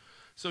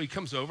 So he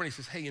comes over and he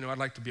says, hey, I'd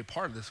like to be a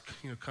part of this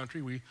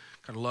country. We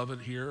kind of love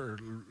it here, or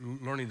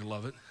learning to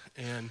love it.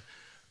 And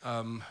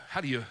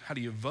how do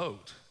you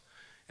vote?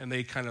 And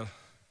they kind of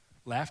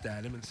laughed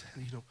at him and said,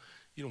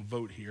 you don't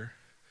vote here.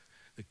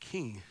 The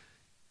king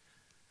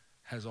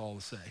has all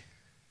the say.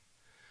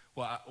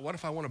 Well, what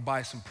if I want to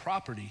buy some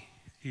property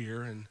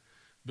here and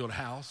build a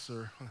house?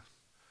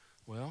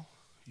 Well,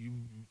 you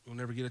will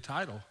never get a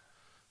title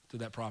to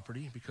that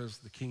property because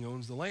the king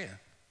owns the land.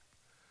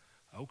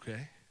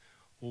 Okay.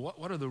 Well,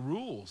 what are the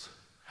rules?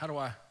 How do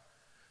I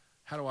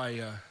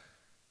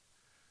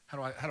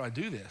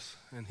do this?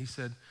 And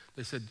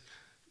they said,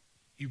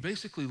 you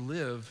basically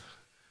live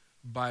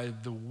by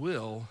the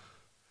will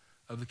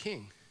of the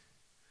king.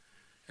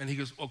 And he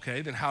goes,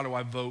 okay, then how do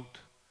I vote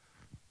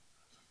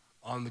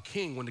on the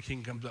king when the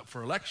king comes up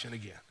for election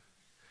again?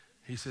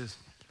 He says,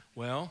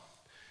 well,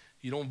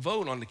 you don't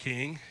vote on the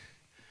king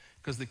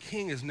because the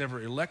king is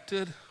never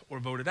elected or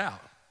voted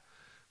out.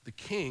 The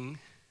king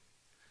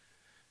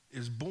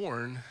is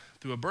born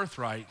through a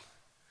birthright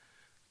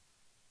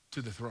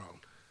to the throne.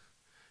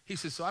 He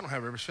says, so I don't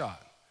have every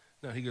shot.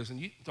 No, he goes,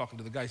 and you talking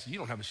to the guy, he says, you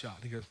don't have a shot.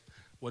 He goes,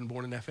 wasn't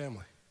born in that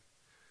family.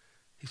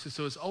 He says,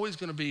 so it's always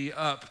going to be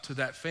up to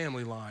that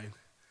family line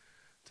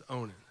to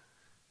own it,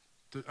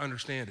 to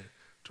understand it,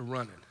 to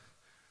run it.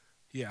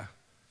 Yeah,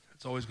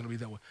 it's always going to be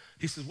that way.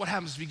 He says, what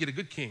happens if you get a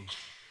good king?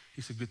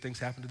 He said, good things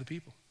happen to the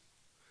people.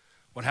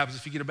 What happens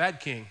if you get a bad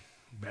king?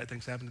 Bad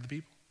things happen to the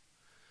people.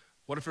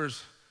 What if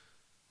there's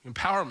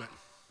empowerment?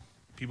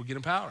 People get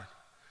empowered.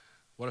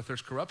 What if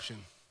there's corruption?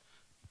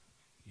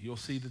 You'll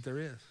see that there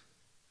is.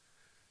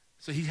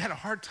 So he had a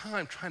hard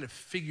time trying to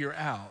figure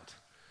out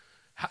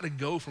how to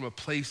go from a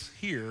place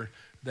here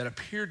that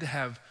appeared to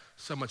have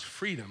so much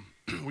freedom,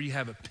 where you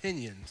have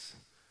opinions,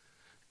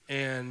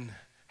 and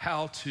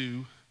how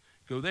to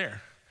go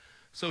there.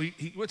 So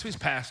he went to his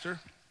pastor,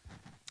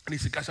 and he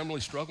said, gosh, I'm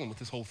really struggling with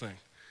this whole thing.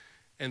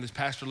 And this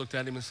pastor looked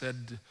at him and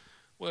said,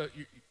 well,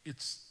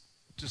 it's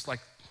just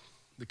like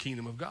the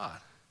kingdom of God.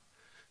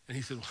 And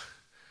he said,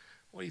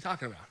 what are you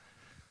talking about?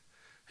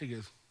 He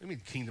goes, I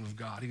mean the kingdom of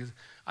God. He goes,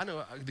 I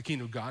know the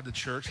kingdom of God, the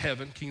church,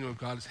 heaven, kingdom of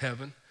God is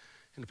heaven.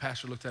 And the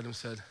pastor looked at him and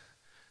said,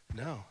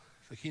 no,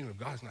 the kingdom of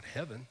God is not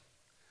heaven.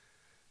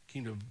 The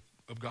kingdom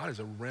of God is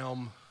a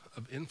realm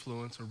of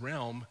influence, a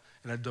realm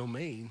and a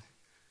domain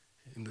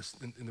in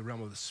the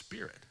realm of the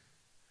spirit.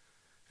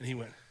 And he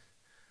went,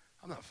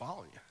 I'm not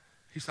following you.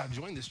 He said, I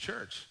joined this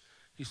church.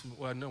 He said,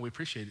 well, no, we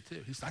appreciate it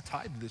too. He said, I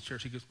tithe to this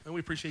church. He goes, and we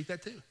appreciate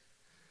that too.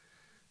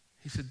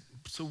 He said,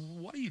 so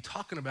what are you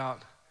talking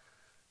about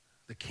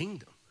the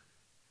kingdom?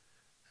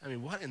 I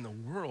mean, what in the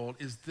world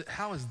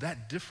how is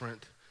that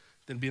different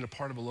than being a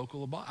part of a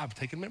local body? I've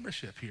taken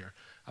membership here.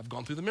 I've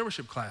gone through the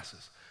membership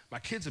classes. My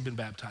kids have been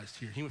baptized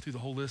here. He went through the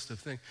whole list of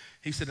things.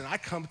 He said, and I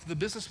come to the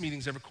business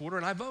meetings every quarter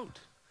and I vote.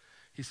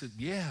 He said,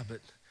 yeah,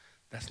 but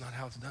that's not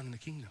how it's done in the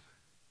kingdom.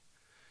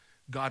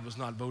 God was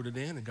not voted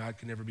in, and God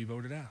can never be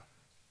voted out.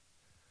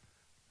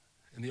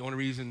 And the only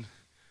reason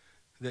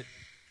that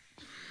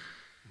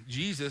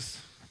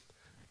Jesus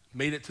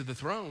made it to the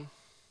throne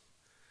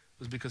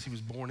was because he was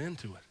born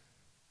into it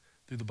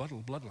through the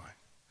bloodline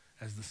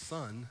as the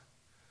son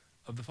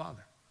of the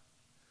Father.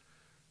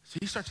 So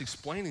he starts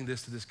explaining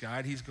this to this guy,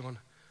 and he's going,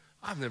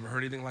 I've never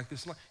heard anything like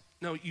this.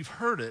 No, you've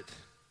heard it,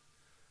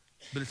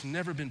 but it's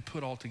never been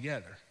put all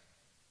together.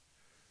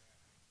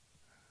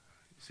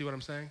 See what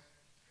I'm saying?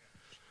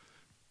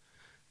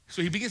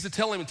 So he begins to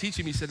tell him and teach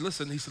him. He said,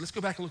 listen, let's go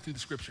back and look through the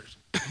scriptures.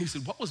 He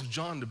said, what was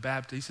John the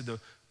Baptist? He said,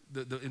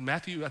 in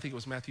Matthew, I think it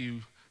was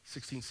Matthew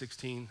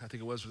 16:16, I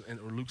think it was,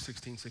 or Luke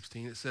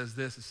 16:16, it says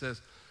this, it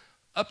says,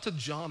 up to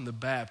John the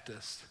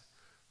Baptist,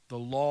 the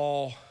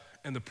law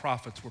and the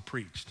prophets were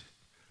preached.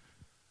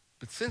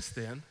 But since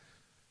then,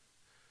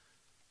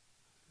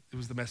 it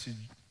was the message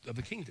of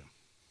the kingdom.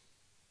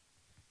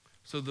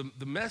 So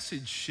the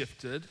message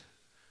shifted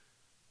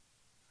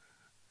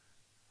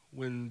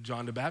when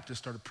John the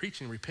Baptist started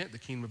preaching, repent, the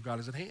kingdom of God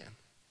is at hand.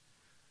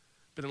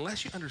 But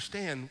unless you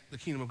understand the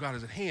kingdom of God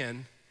is at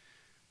hand,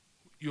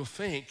 you'll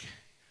think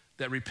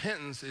that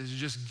repentance is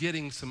just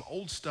getting some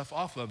old stuff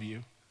off of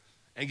you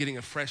and getting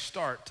a fresh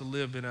start to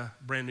live in a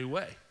brand new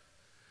way.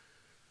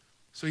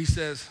 So he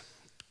says,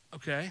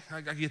 okay,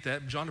 I get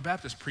that. John the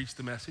Baptist preached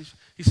the message.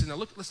 He said, now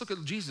let's look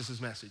at Jesus'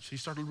 message. He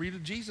started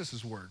reading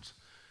Jesus' words.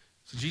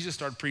 So Jesus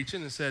started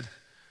preaching and said,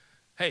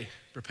 hey,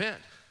 repent.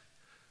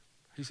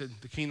 He said,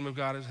 the kingdom of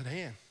God is at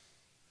hand.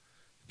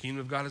 The kingdom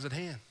of God is at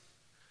hand.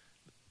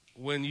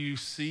 When you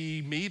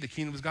see me, the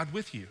kingdom of God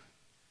with you.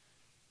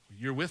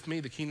 You're with me,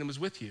 the kingdom is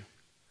with you.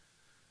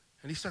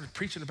 And he started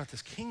preaching about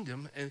this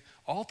kingdom, and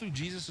all through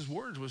Jesus'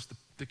 words was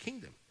the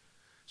kingdom.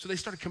 So they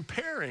started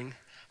comparing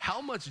how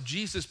much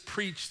Jesus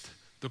preached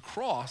the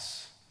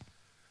cross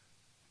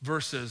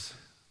versus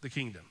the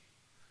kingdom.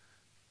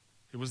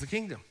 It was the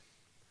kingdom.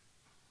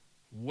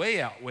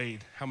 Way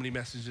outweighed how many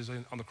messages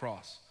on the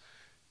cross.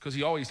 Because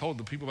he always told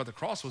the people about the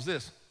cross was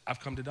this, I've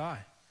come to die.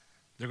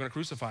 They're going to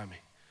crucify me.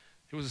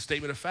 It was a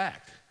statement of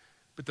fact.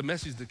 But the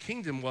message of the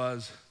kingdom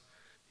was,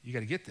 you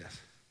got to get this.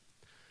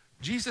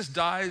 Jesus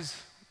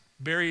dies,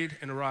 buried,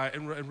 and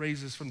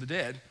raises from the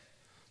dead,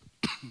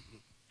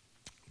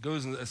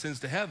 goes and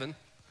ascends to heaven.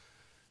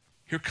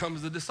 Here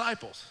comes the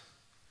disciples.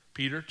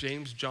 Peter,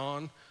 James,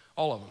 John,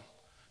 all of them.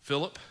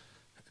 Philip,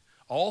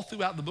 all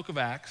throughout the book of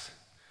Acts,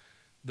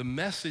 the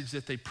message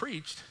that they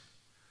preached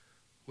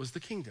was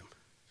the kingdom.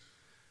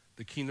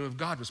 The kingdom of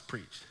God was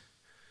preached.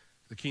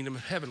 The kingdom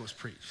of heaven was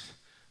preached.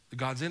 The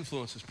God's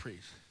influence was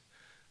preached.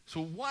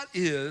 So what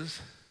is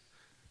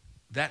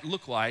that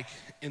look like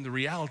in the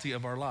reality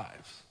of our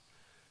lives?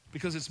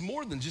 Because it's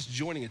more than just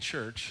joining a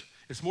church.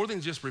 It's more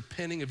than just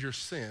repenting of your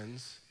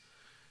sins.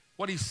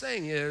 What he's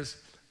saying is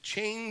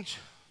change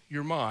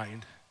your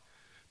mind,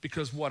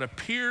 because what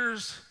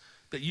appears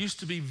that used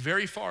to be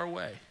very far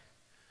away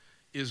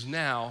is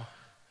now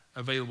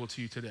available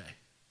to you today.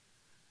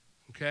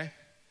 Okay?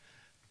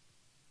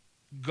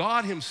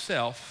 God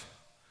himself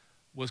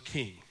was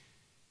king.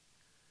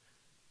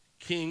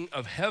 King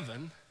of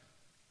heaven,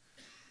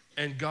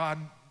 and God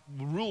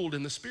ruled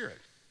in the spirit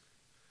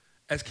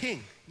as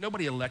king.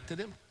 Nobody elected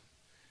him.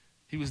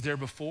 He was there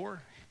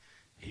before.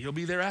 He'll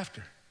be there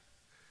after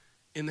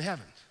in the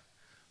heavens.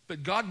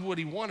 But God, what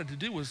he wanted to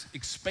do was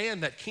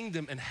expand that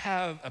kingdom and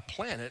have a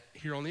planet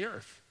here on the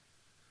earth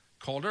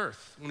called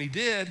Earth. When he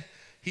did,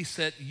 he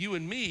set you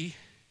and me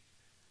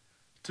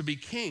to be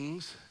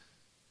kings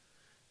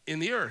in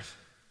the earth.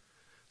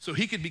 So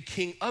he could be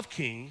king of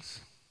kings,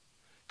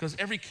 because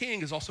every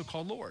king is also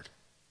called Lord.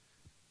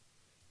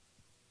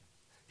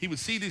 He would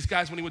see these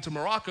guys when he went to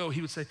Morocco, he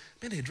would say,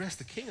 man, they address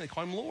the king, they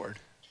call him Lord.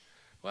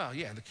 Well,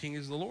 yeah, the king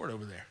is the Lord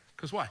over there.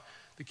 Because why?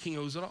 The king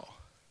owes it all.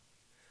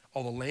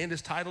 All the land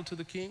is titled to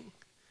the king.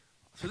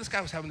 So this guy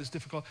was having this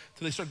difficult,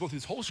 so they started going through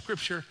this whole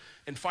scripture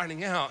and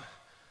finding out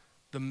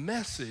the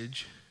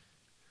message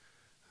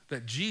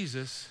that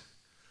Jesus,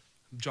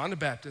 John the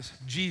Baptist,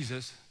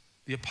 Jesus,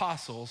 the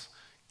apostles,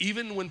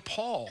 even when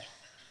Paul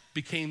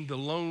became the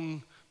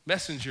lone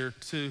messenger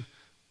to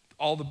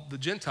all the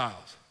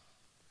Gentiles,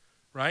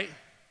 right?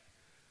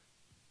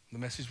 The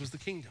message was the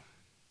kingdom.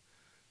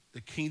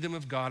 The kingdom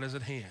of God is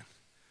at hand.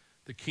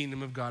 The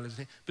kingdom of God is at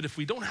hand. But if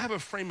we don't have a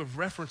frame of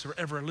reference or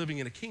ever living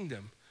in a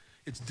kingdom,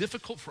 it's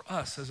difficult for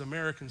us as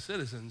American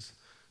citizens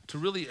to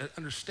really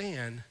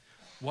understand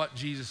what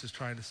Jesus is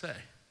trying to say,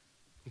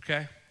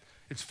 okay?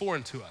 It's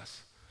foreign to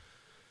us.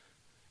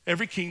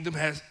 Every kingdom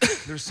has,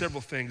 there's several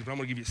things, but I'm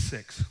gonna give you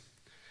 6.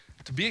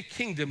 To be a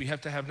kingdom, you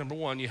have to have, number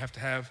one, you have to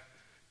have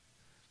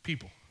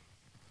people.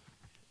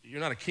 you're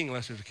not a king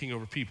unless there's a king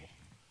over people,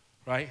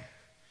 right?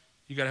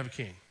 You got to have a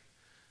king.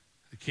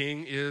 The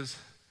king is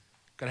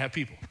got to have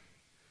people.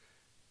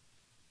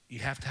 You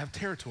have to have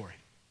territory.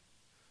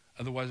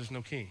 Otherwise, there's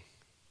no king.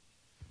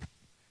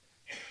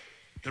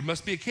 There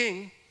must be a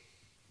king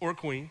or a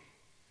queen.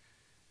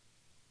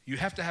 You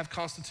have to have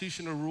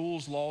constitution or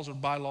rules, laws or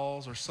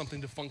bylaws or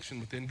something to function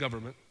within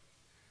government.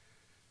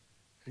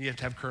 And you have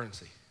to have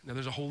currency. Now,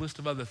 there's a whole list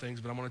of other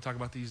things, but I'm going to talk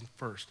about these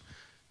first.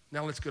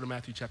 Now, let's go to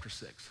Matthew chapter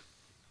 6.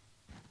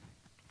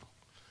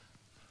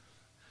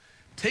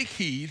 Take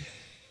heed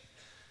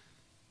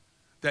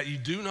that you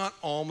do not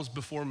alms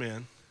before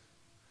men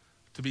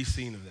to be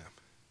seen of them.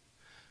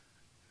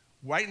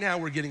 Right now,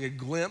 we're getting a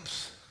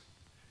glimpse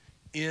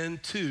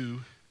into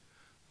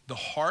the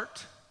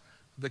heart,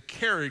 the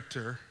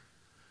character,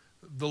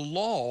 the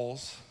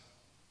laws,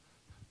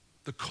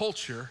 the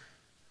culture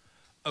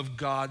of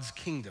God's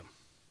kingdom.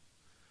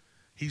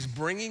 He's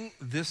bringing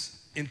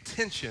this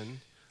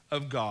intention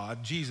of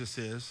God, Jesus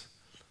is,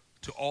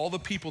 to all the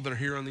people that are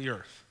here on the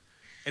earth.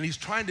 And he's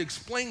trying to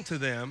explain to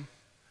them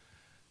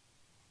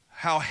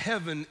how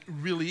heaven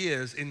really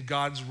is in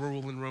God's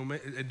rule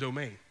and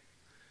domain.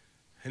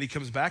 And he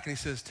comes back and he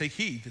says, take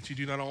heed that you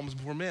do not alms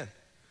before men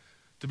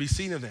to be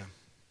seen of them.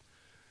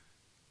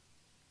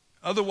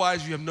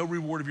 Otherwise, you have no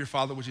reward of your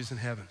Father which is in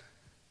heaven.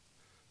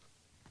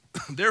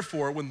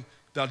 Therefore, when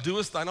thou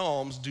doest thine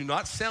alms, do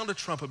not sound a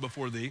trumpet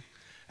before thee,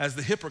 as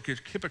the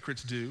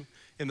hypocrites do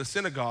in the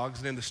synagogues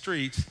and in the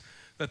streets,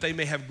 that they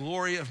may have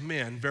glory of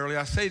men. Verily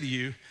I say to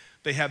you,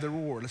 they have their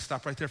reward. Let's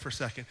stop right there for a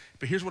second.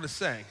 But here's what it's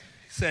saying.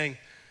 It's saying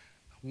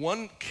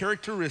one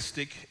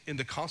characteristic in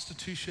the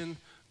Constitution,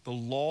 the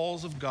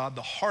laws of God,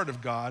 the heart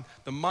of God,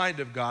 the mind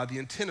of God, the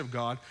intent of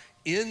God,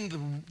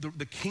 in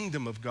the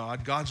kingdom of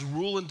God, God's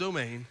rule and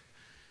domain,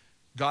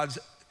 God's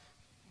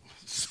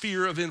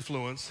sphere of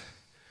influence,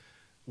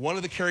 one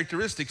of the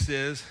characteristics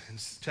is, and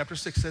chapter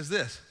 6 says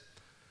this,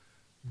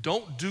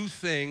 don't do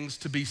things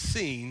to be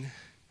seen,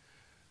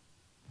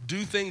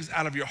 do things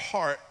out of your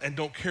heart and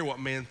don't care what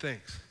man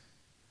thinks.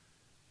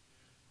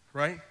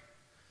 Right?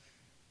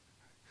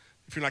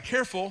 If you're not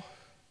careful,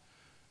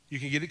 you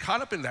can get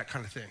caught up in that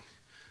kind of thing.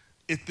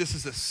 If this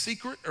is a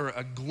secret or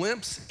a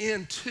glimpse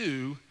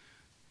into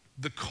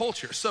the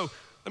culture. So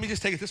let me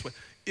just take it this way.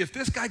 If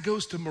this guy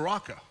goes to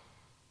Morocco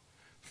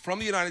from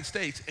the United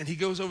States and he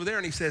goes over there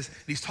and he says,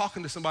 he's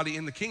talking to somebody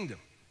in the kingdom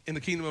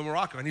of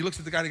Morocco, and he looks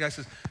at the guy and the guy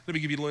says, let me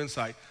give you a little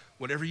insight.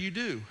 Whatever you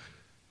do,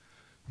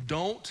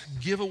 don't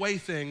give away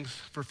things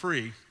for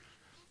free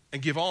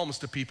and give alms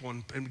to people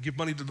and give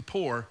money to the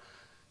poor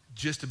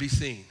just to be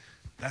seen.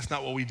 That's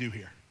not what we do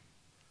here,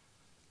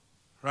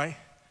 right?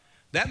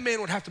 That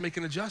man would have to make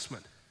an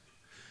adjustment.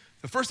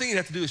 The first thing he'd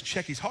have to do is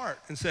check his heart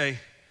and say,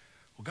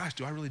 well, gosh,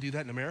 do I really do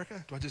that in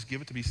America? Do I just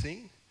give it to be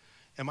seen?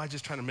 Am I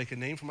just trying to make a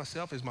name for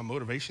myself? Is my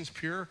motivations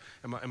pure?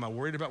 Am I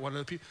worried about what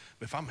other people?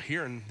 But if I'm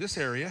here in this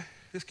area,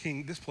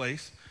 this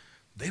place,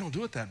 they don't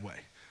do it that way.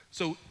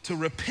 So to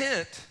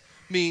repent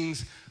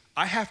means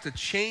I have to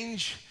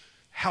change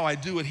how I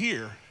do it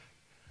here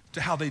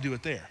to how they do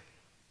it there.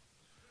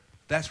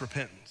 That's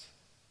repentance.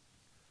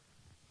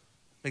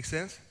 Make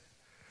sense?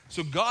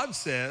 So God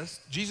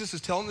says, Jesus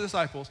is telling the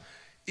disciples,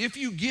 if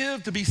you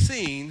give to be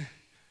seen,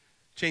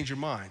 change your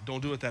mind.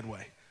 Don't do it that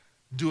way.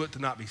 Do it to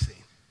not be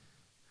seen.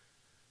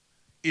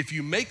 If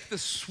you make the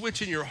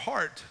switch in your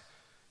heart,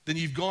 then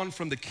you've gone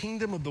from the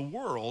kingdom of the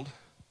world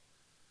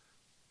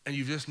and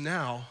you've just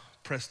now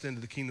pressed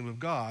into the kingdom of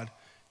God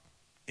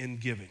in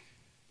giving.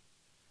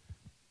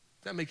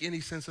 Does that make any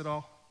sense at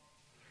all?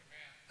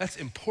 That's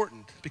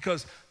important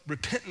because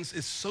repentance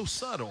is so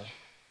subtle.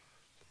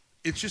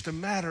 It's just a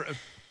matter of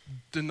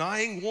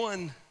denying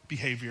one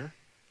behavior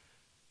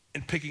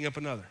and picking up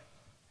another.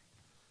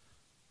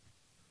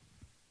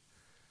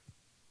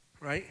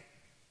 Right?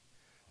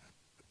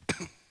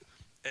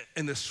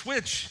 And the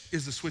switch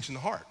is the switch in the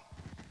heart.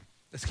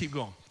 Let's keep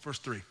going. Verse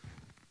 3.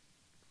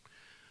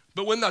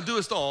 But when thou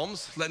doest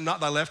alms, let not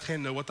thy left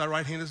hand know what thy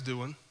right hand is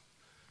doing,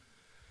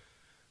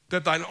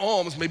 that thine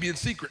alms may be in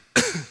secret,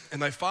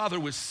 and thy Father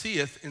which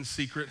seeth in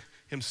secret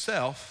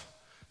himself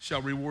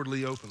shall reward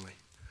thee openly.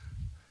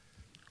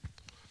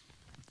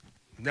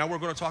 Now we're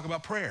going to talk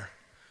about prayer.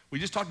 We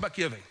just talked about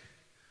giving.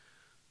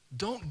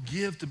 Don't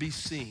give to be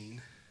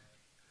seen.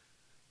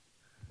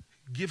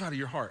 Give out of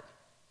your heart.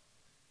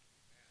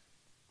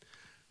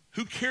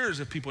 Who cares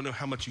if people know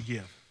how much you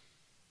give?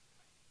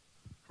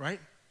 Right?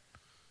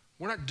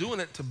 We're not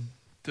doing it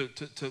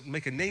to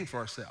make a name for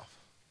ourselves.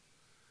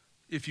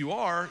 If you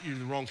are, you're in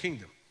the wrong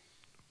kingdom.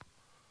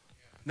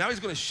 Now he's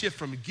going to shift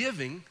from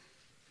giving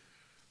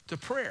to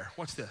prayer.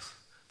 Watch this.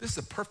 This is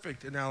a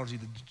perfect analogy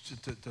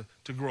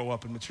to grow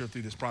up and mature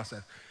through this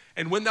process.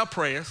 And when thou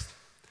prayest,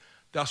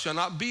 thou shalt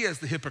not be as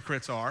the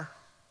hypocrites are,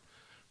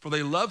 for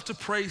they love to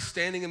pray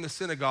standing in the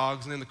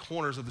synagogues and in the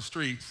corners of the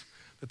streets,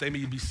 that they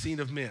may be seen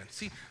of men.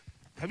 See,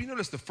 have you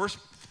noticed the first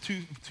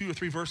two or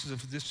three verses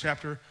of this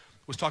chapter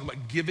was talking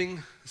about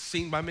giving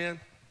seen by men?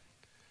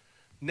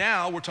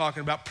 Now we're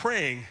talking about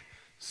praying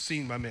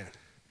seen by men.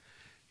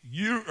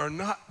 You are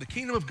not, the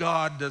kingdom of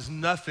God does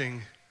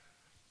nothing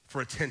for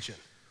attention,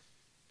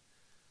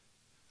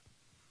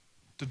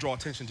 to draw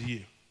attention to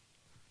you.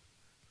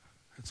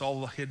 It's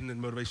all hidden in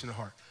motivation of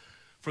the heart.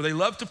 For they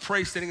love to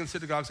pray standing in the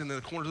synagogues and in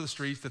the corners of the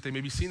streets that they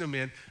may be seen of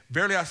men.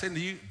 Verily I say unto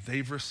you,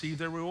 they've received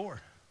their reward.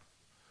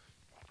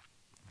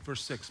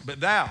 Verse 6, but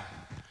thou,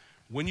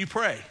 when you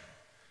pray,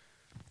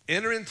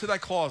 enter into thy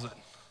closet,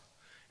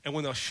 and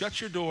when thou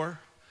shut your door,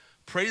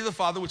 pray to the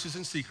Father which is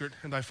in secret,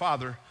 and thy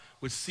Father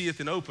which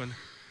seeth in open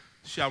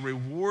shall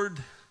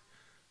reward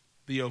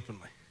thee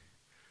openly.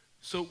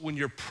 So when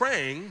you're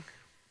praying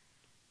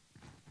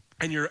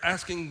and you're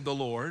asking the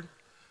Lord,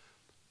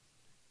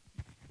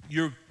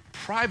 you're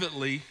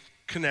privately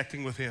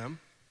connecting with him,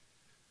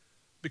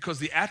 because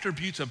the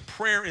attributes of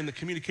prayer in the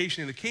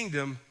communication in the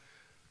kingdom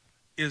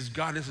is,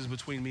 God, this is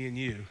between me and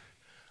you.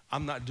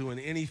 I'm not doing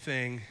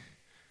anything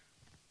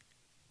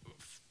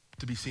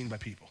to be seen by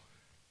people.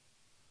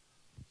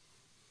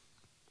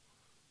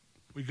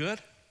 We good?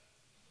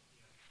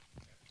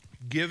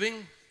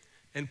 Giving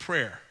and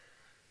prayer.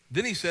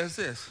 Then he says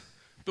this,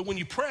 but when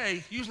you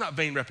pray, use not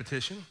vain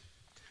repetition.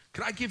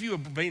 Can I give you a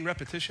vain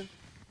repetition?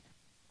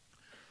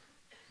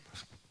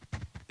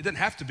 It doesn't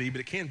have to be, but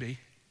it can be.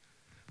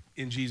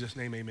 In Jesus'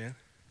 name, amen.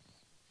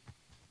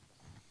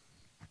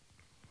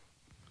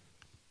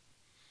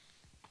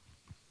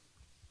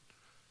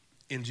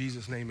 In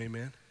Jesus' name,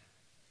 amen.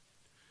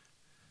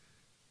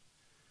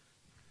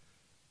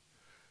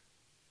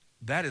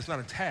 That is not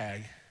a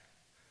tag,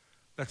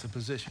 that's a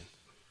position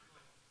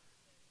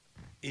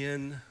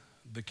in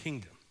the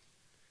kingdom.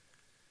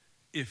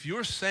 If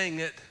you're saying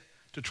it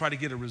to try to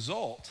get a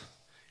result,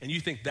 and you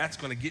think that's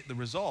going to get the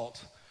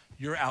result,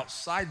 you're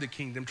outside the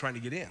kingdom trying to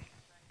get in.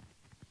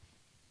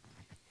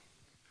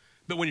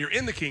 But when you're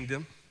in the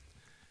kingdom,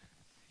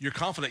 you're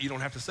confident you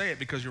don't have to say it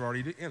because you're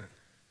already in it.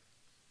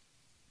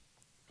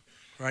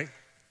 Right?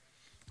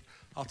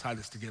 I'll tie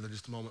this together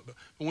just a moment. But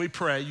when we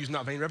pray, use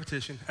not vain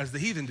repetition, as the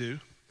heathen do,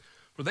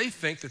 for they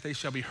think that they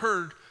shall be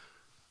heard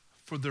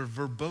for their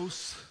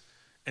verbose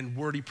and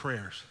wordy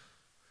prayers.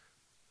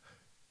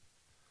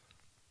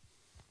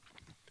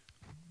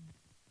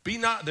 Be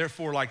not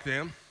therefore like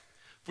them,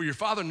 for your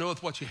Father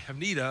knoweth what you have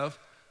need of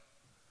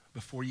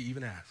before you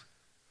even ask.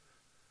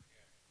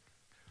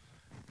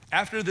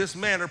 After this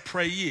manner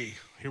pray ye.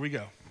 Here we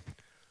go.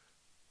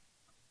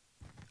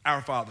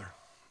 Our Father,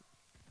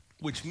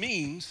 which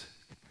means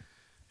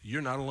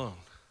you're not alone.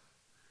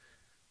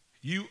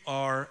 You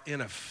are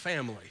in a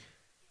family,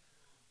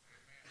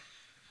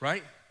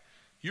 right?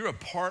 You're a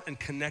part and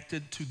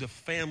connected to the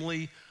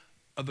family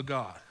of the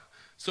God.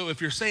 So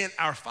if you're saying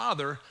our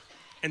Father,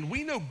 and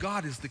we know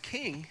God is the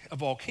King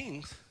of all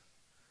kings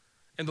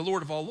and the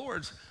Lord of all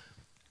lords,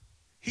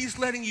 he's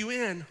letting you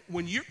in.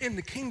 When you're in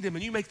the kingdom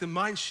and you make the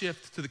mind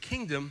shift to the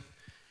kingdom,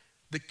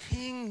 the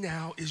king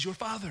now is your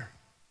Father.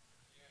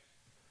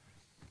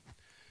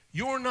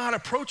 You're not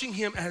approaching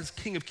him as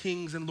King of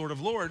kings and Lord of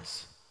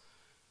lords.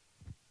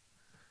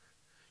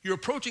 You're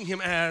approaching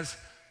him as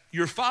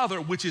your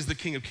Father, which is the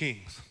King of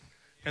kings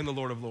and the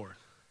Lord of lords.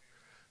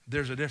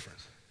 There's a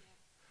difference.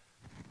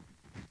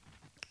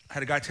 I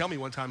had a guy tell me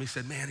one time, he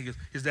said, man,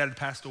 his dad had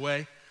passed away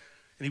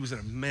and he was in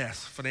a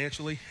mess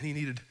financially and he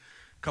needed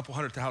a couple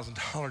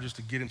 $100,000 just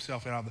to get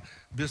himself out of the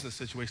business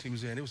situation he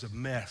was in. It was a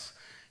mess.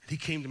 And he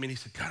came to me and he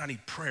said, God, I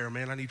need prayer,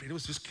 man. It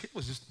was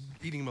just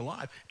eating him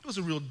alive. It was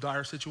a real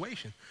dire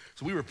situation.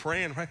 So we were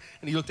praying, right?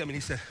 And he looked at me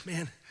and he said,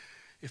 man,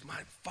 if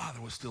my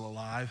father was still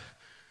alive,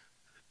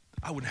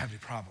 I wouldn't have any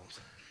problems.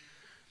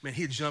 Man,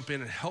 he'd jump in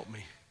and help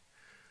me.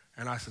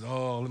 And I said,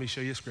 oh, let me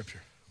show you a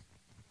scripture.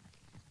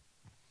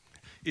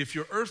 If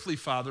your earthly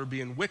father,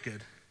 being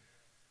wicked,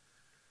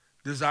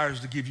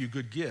 desires to give you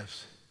good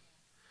gifts,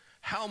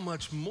 how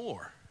much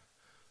more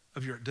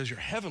does your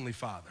heavenly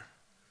Father?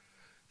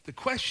 The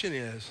question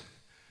is,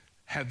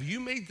 have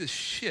you made the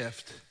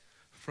shift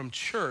from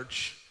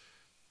church,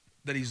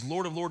 that he's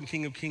Lord of Lords and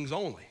King of Kings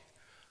only,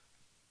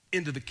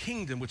 into the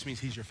kingdom, which means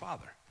he's your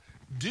Father?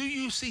 Do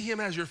you see him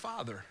as your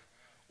Father,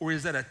 or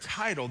is that a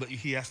title that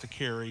he has to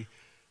carry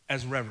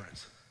as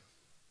reverence?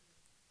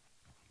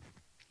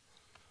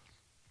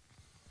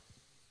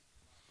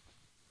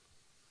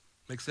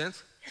 Make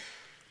sense?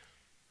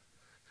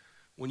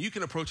 When you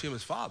can approach him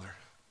as Father,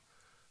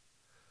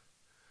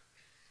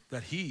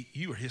 that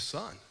you are his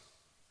son.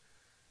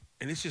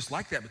 And it's just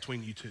like that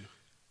between you two.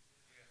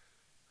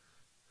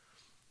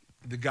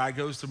 The guy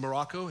goes to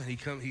Morocco and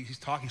he's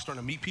starting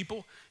to meet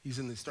people.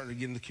 He's starting to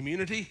get in the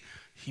community.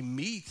 He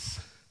meets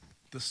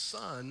the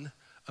son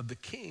of the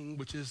king,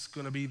 which is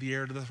going to be the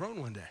heir to the throne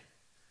one day.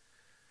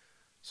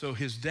 So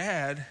his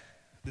dad,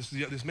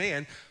 this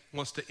man,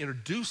 wants to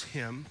introduce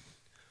him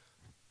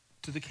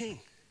to the king.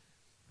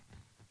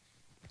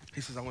 He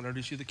says, I want to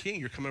introduce you to the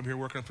king. You're coming over here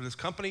working for this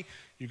company.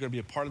 You're going to be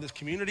a part of this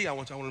community. I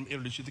want to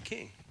introduce you to the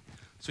king.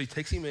 So he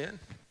takes him in.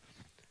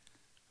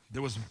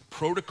 There was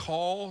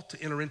protocol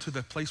to enter into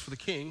the place for the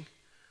king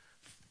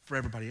for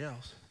everybody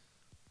else.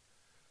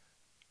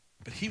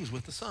 But he was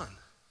with the son.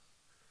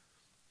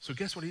 So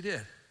guess what he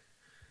did?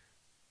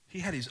 He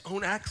had his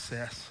own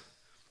access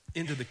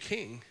into the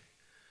king,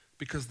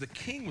 because the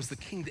king was the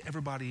king to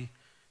everybody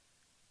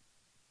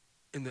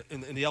in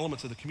the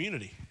elements of the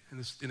community,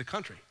 in the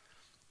country.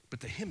 But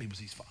to him, he was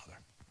his father.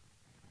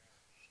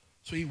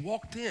 So he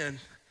walked in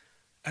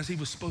as he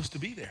was supposed to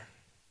be there.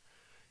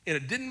 And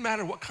it didn't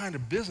matter what kind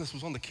of business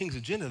was on the king's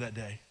agenda that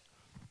day.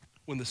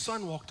 When the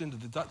son walked into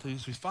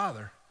his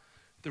father,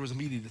 there was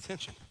immediate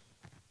attention.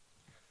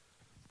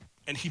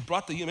 And he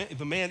brought the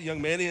young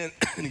man in,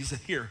 and he said,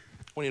 here,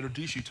 I want to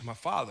introduce you to my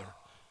father.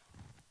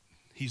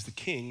 He's the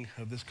king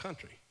of this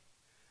country.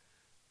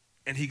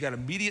 And he got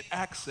immediate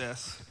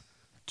access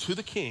to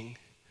the king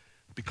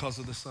because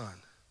of the son.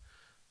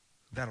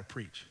 That'll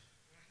preach.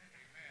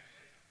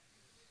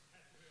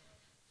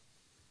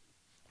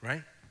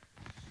 Right?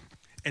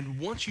 And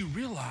once you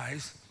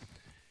realize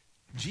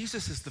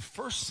Jesus is the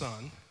first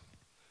son,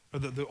 or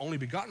the only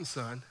begotten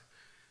son,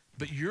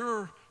 but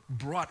you're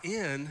brought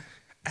in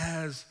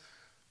as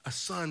a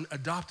son,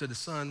 adopted a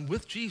son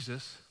with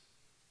Jesus,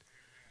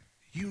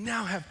 you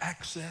now have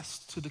access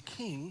to the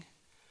king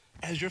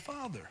as your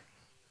father.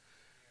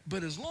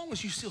 But as long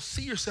as you still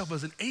see yourself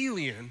as an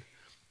alien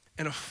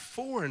and a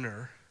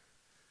foreigner,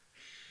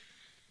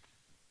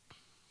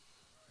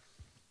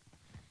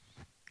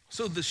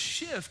 so the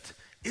shift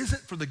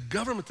isn't for the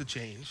government to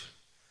change,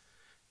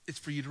 it's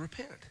for you to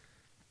repent.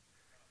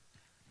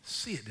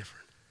 See it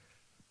different.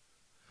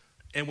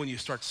 And when you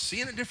start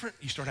seeing it different,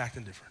 you start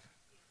acting different.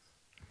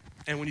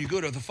 And when you go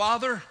to the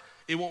Father,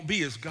 it won't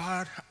be as,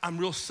 God, I'm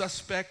real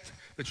suspect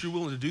that you're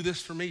willing to do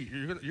this for me.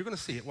 You're gonna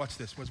see it. Watch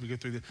this as we go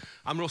through this.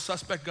 I'm real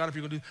suspect, God, if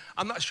you're gonna do,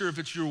 I'm not sure if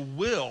it's your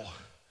will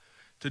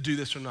to do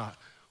this or not.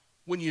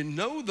 When you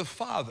know the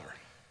Father,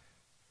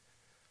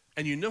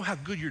 and you know how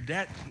good your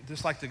dad,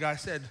 just like the guy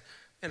said,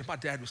 and if my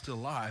dad was still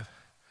alive,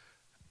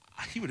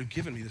 he would have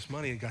given me this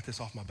money and got this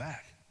off my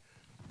back.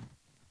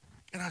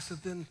 And I said,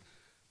 then,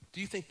 do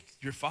you think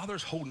your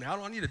father's holding out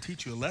on you to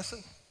teach you a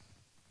lesson?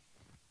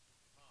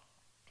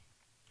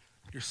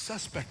 You're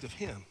suspect of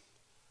him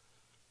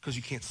because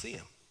you can't see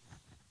him.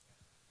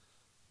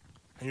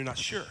 And you're not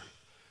sure.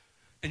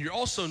 And you're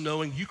also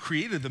knowing you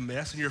created the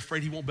mess and you're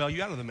afraid he won't bail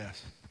you out of the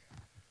mess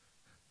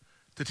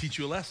to teach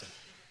you a lesson.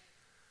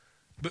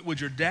 But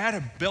would your dad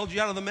have bailed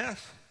you out of the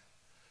mess?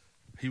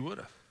 He would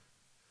have.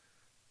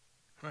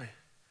 Right.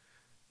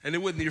 And it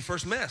wasn't your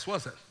first mess,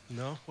 was it?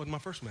 No, it wasn't my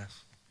first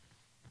mess.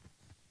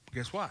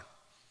 Guess what?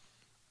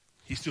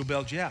 He still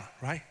bailed you out,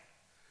 right?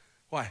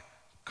 Why?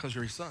 Because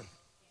you're his son.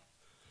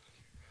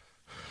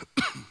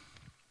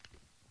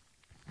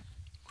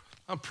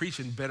 I'm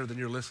preaching better than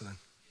you're listening.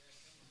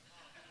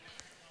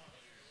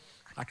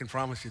 I can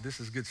promise you this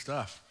is good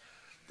stuff.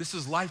 This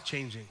is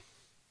life-changing.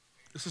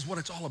 This is what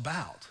it's all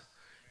about.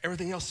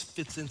 Everything else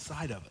fits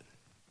inside of it.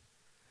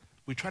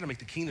 We try to make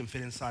the kingdom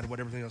fit inside of what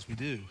everything else we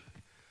do.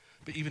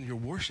 But even your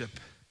worship,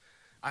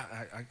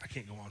 I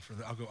can't go on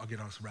further. I'll get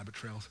on some rabbit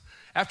trails.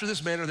 After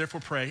this manner,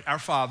 therefore pray, our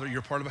Father,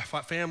 you're part of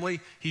a family.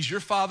 He's your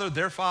Father,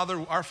 their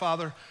Father, our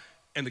Father,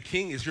 and the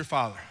King is your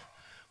Father,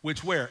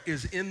 which where?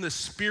 Is in the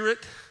spirit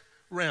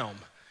realm,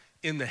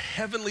 in the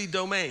heavenly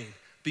domain,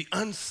 the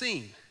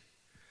unseen.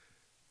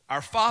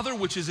 Our Father,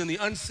 which is in the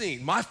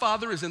unseen. My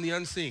Father is in the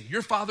unseen.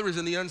 Your Father is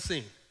in the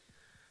unseen,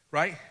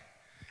 right?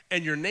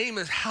 And your name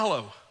is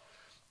hallowed.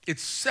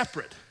 It's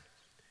separate.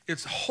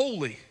 It's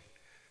holy.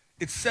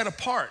 It's set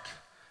apart.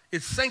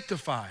 It's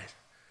sanctified.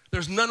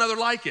 There's none other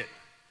like it.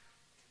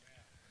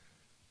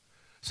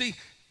 See,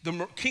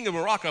 the king of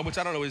Morocco, which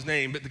I don't know his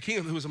name, but the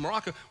king who was in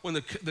Morocco, when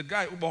the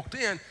guy walked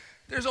in,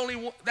 there's only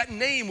one, that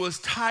name was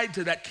tied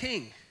to that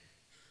king.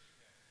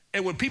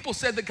 And when people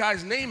said the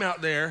guy's name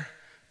out there,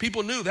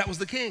 people knew that was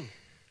the king.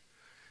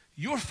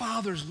 Your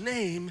Father's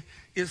name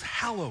is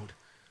hallowed.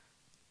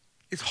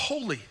 It's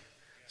holy,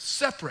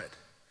 separate,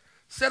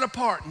 set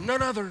apart,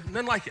 none other,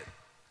 none like it.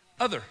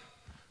 Other.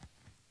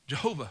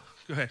 Jehovah.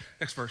 Go ahead,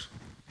 next verse.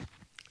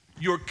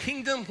 Your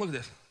kingdom, look at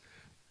this.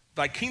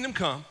 Thy kingdom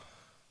come.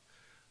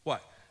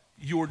 What?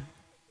 Your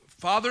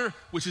Father,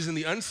 which is in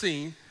the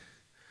unseen,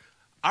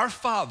 our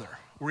Father,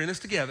 we're in this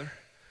together,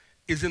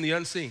 is in the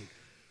unseen.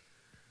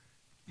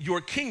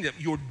 Your kingdom,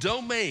 your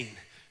domain,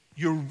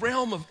 your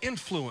realm of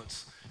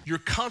influence, your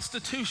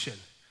constitution,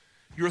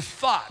 your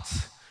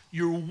thoughts,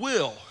 your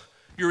will,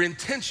 your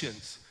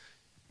intentions,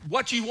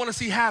 what you want to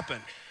see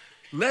happen,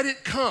 let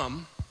it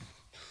come.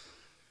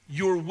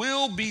 Your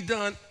will be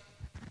done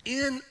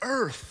in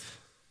earth.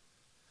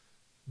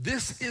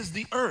 This is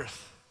the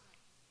earth.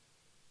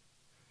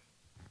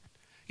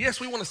 Yes,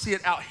 we want to see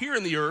it out here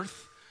in the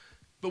earth,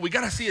 but we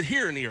got to see it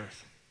here in the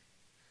earth.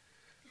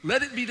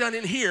 Let it be done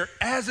in here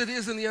as it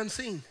is in the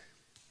unseen.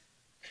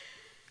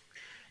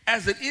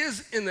 As it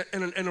is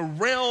in a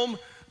realm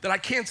that I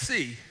can't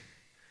see,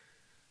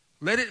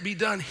 let it be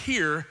done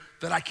here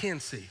that I can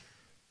see.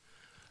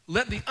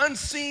 Let the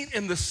unseen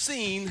and the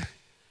seen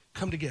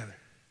come together.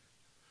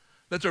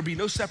 Let there be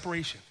no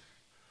separation.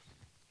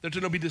 Let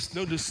there be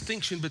no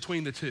distinction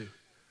between the two.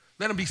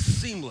 Let them be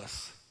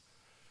seamless.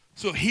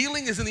 So if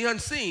healing is in the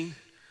unseen,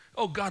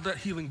 oh God, let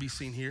healing be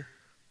seen here.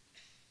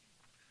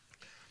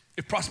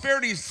 If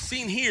prosperity is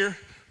seen here,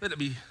 let it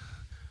be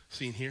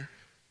seen here.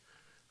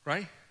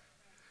 Right?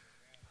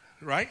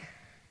 Right?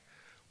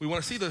 We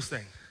want to see those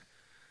things.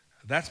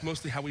 That's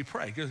mostly how we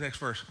pray. Go to the next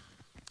verse.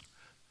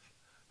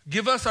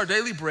 Give us our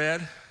daily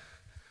bread.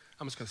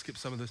 I'm just going to skip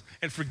some of this.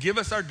 And forgive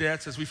us our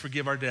debts as we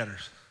forgive our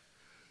debtors.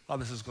 Oh,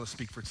 this is going to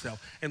speak for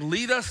itself. And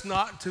lead us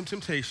not into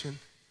temptation.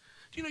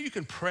 Do you know you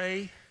can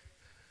pray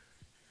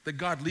that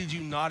God leads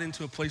you not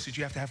into a place that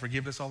you have to have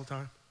forgiveness all the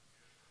time?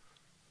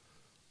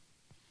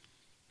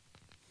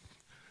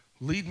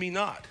 Lead me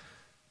not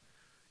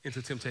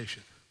into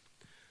temptation.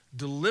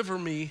 Deliver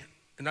me,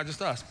 and not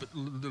just us, but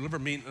deliver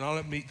me,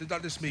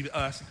 not just me, but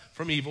us,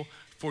 from evil.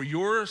 For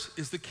yours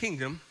is the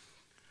kingdom.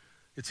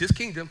 It's his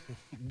kingdom.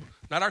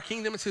 Not our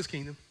kingdom, it's his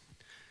kingdom.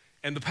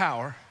 And the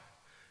power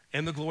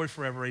and the glory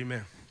forever,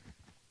 amen.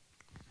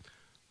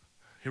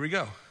 Here we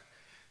go.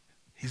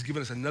 He's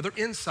given us another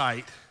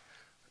insight,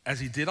 as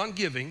he did on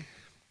giving,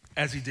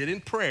 as he did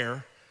in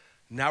prayer.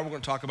 Now we're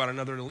going to talk about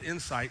another little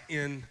insight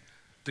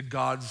into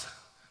God's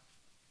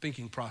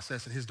thinking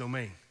process and his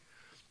domain.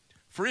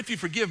 For if you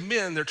forgive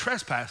men their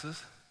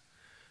trespasses,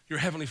 your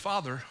heavenly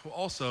Father will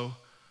also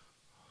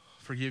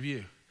forgive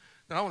you.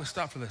 Now I want to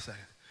stop for this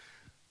second.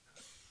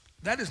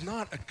 That is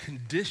not a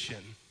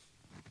condition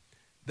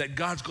that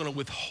God's going to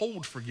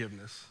withhold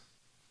forgiveness,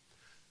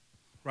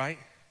 right?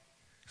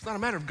 It's not a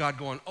matter of God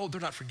going, oh, they're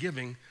not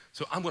forgiving,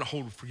 so I'm going to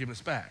hold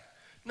forgiveness back.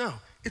 No,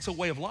 it's a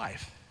way of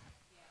life,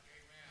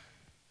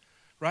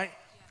 right?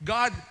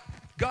 God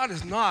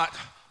is not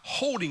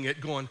holding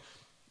it going,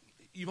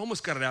 you've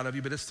almost got it out of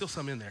you, but there's still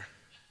some in there.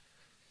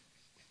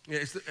 Yeah,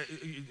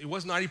 it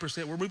was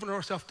 90%. We're moving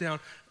ourselves down.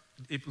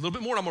 A little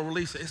bit more, I'm going to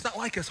release it. It's not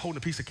like us holding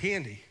a piece of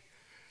candy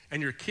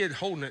and your kid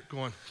holding it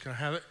going, can I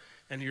have it?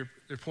 And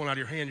they're pulling out of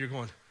your hand, you're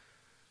going,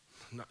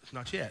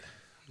 not yet,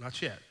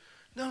 not yet.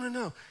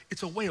 No.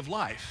 It's a way of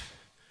life.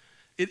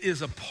 It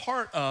is a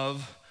part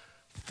of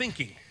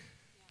thinking.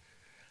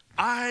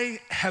 I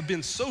have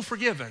been so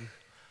forgiven,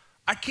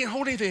 I can't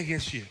hold anything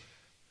against you.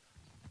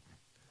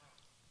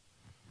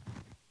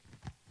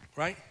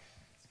 Right?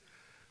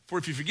 For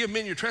if you forgive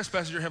men your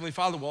trespasses, your heavenly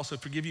Father will also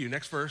forgive you.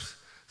 Next verse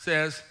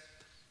says,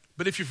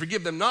 but if you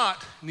forgive them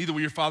not, neither will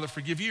your Father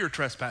forgive you your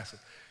trespasses.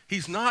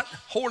 He's not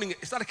holding it.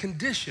 It's not a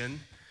condition.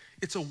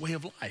 It's a way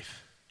of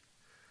life.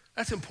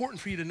 That's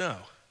important for you to know.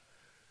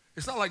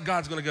 It's not like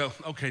God's going to go,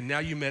 okay, now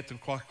you met the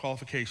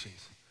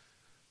qualifications.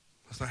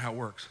 That's not how it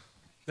works.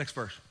 Next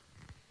verse.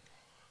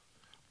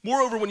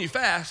 Moreover, when you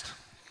fast,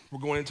 we're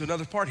going into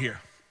another part here.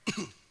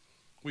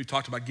 We've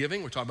talked about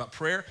giving. We've talked about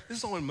prayer. This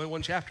is only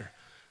one chapter,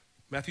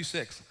 Matthew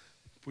 6.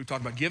 We've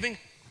talked about giving.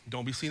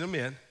 Don't be seen of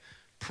men.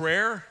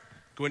 Prayer,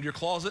 go into your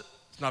closet.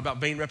 It's not about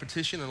vain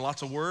repetition and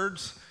lots of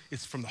words.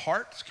 It's from the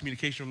heart. It's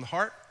communication from the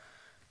heart.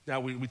 Now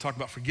we talked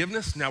about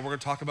forgiveness. Now we're going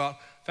to talk about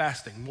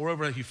fasting.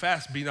 Moreover, if you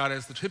fast, be not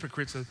as the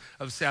hypocrites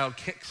of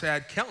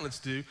sad countenance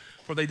do,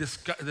 for they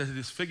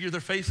disfigure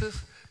their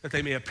faces, that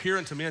they may appear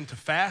unto men to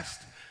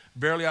fast.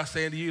 Verily I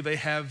say unto you, they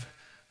have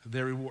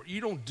their reward.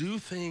 You don't do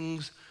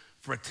things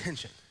for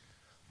attention.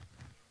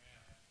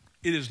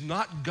 It is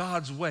not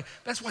God's way.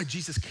 That's why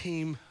Jesus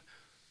came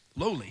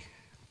lowly.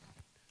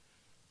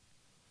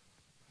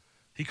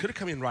 He could have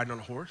come in riding on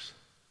a horse.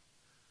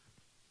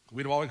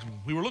 We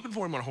were looking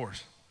for him on a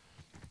horse.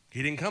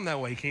 He didn't come that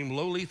way. He came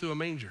lowly through a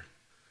manger,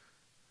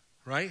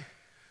 right?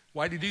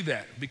 Why did he do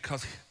that?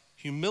 Because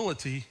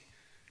humility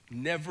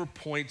never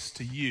points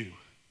to you.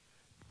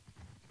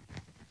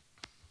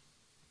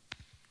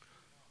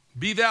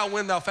 Be thou,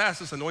 when thou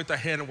fastest, anoint thy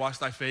head and wash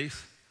thy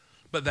face,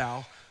 but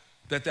thou,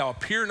 that thou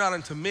appear not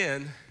unto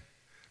men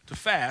to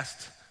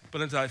fast, but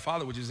unto thy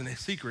Father which is in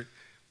secret,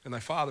 and thy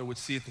Father which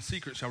seeth in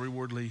secret shall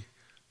reward thee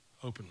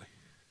openly.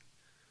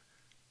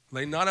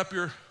 Lay not up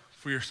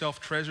for yourself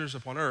treasures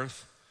upon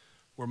earth,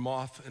 where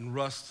moth and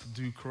rust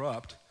do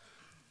corrupt,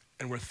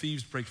 and where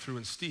thieves break through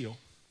and steal.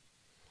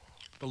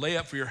 But lay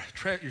up for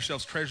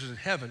yourselves treasures in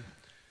heaven,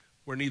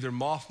 where neither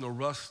moth nor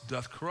rust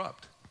doth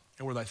corrupt,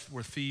 and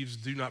where thieves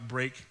do not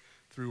break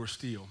through or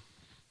steal.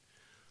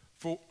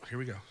 Here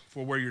we go.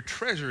 For where your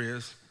treasure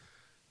is,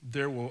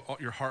 there will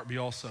your heart be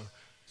also.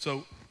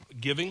 So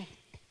giving,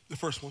 the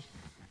first one.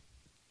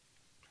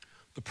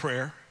 The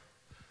prayer,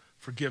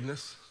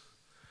 forgiveness.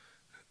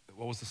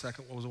 What was the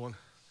second? What was the one?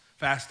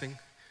 Fasting.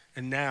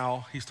 And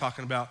now he's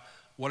talking about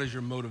what is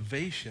your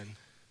motivation,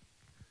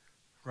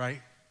 right?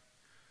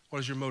 What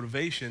is your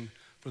motivation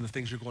for the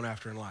things you're going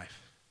after in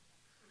life?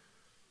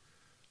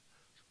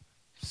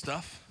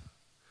 Stuff?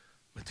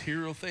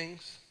 Material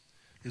things?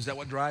 Is that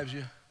what drives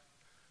you?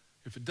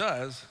 If it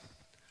does,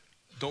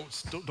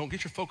 don't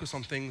get your focus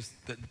on things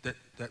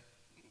that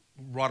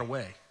rot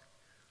away,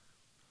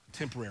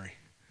 temporary.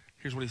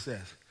 Here's what he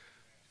says.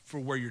 For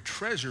where your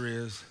treasure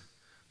is,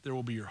 there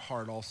will be your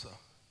heart also.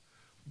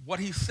 What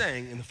he's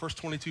saying in the first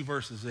 22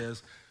 verses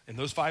is, in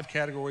those 5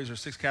 categories or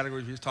 6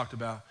 categories we just talked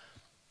about,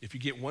 if you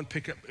get one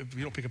pickup, if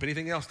you don't pick up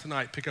anything else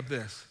tonight, pick up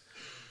this.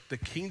 The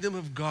kingdom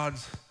of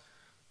God's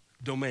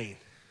domain,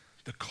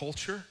 the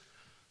culture,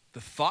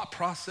 the thought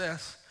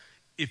process.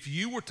 If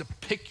you were to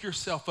pick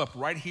yourself up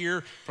right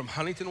here from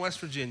Huntington, West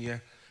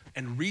Virginia,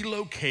 and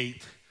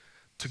relocate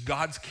to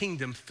God's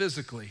kingdom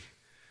physically,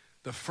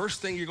 the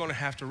first thing you're going to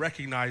have to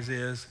recognize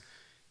is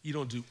You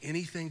don't do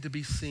anything to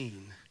be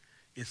seen.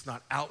 It's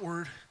not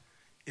outward,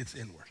 it's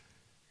inward.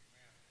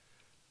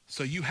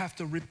 So you have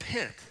to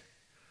repent,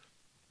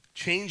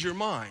 change your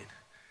mind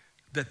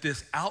that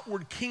this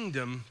outward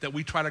kingdom that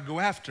we try to go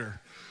after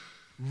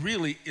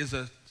really is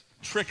a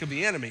trick of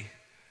the enemy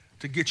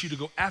to get you to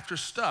go after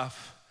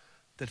stuff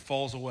that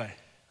falls away.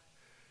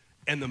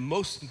 And the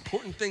most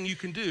important thing you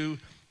can do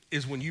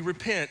is when you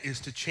repent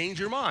is to change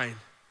your mind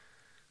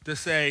to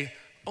say,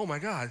 oh my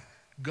God,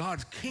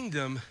 God's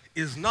kingdom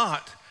is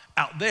not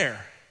out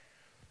there.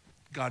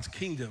 God's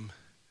kingdom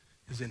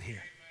is in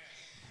here.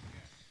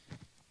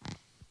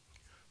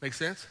 Make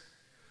sense?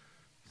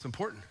 It's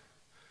important.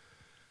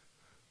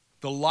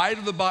 The light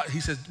of the body, he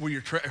says, where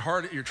your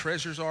heart, your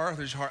treasures are,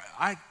 there's your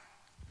heart.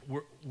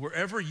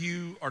 Wherever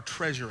you are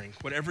treasuring,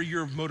 whatever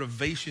your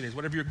motivation is,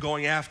 whatever you're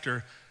going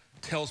after,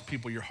 tells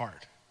people your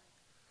heart,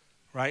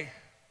 right?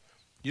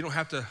 You don't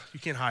have to, you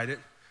can't hide it.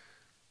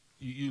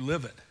 You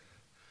live it.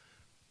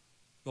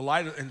 The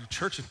light and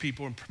churches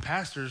people and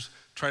pastors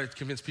try to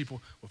convince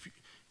people,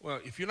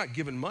 if you're not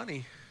giving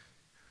money,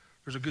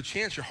 there's a good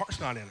chance your heart's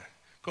not in it.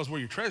 Because where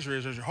your treasure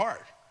is, there's your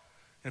heart.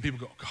 And people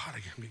go, God,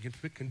 I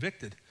get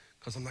convicted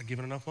because I'm not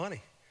giving enough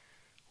money.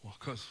 Well,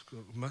 because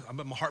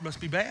my heart must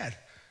be bad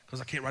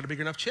because I can't write a big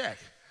enough check.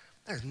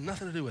 That has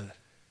nothing to do with it.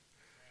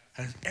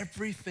 That has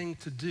everything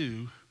to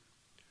do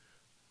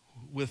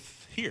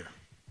with here.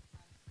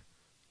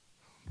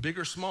 Big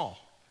or small,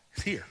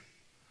 it's here.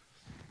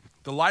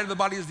 The light of the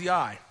body is the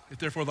eye. If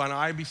therefore thine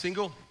eye be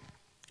single,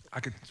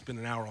 I could spend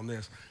an hour on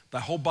this. Thy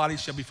whole body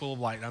shall be full of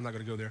light. I'm not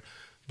going to go there.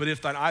 But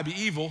if thine eye be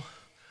evil,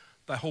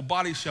 thy whole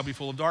body shall be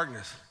full of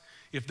darkness.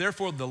 If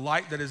therefore the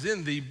light that is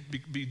in thee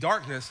be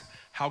darkness,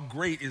 how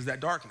great is that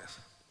darkness?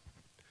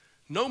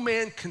 No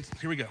man can,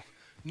 here we go.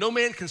 No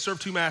man can serve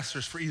two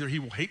masters, for either he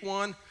will hate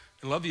one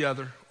and love the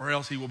other, or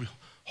else he will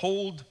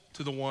hold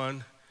to the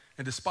one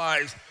and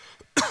despise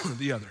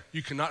the other.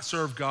 You cannot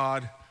serve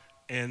God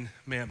and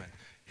mammon.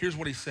 Here's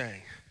what he's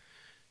saying.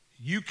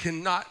 You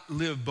cannot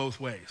live both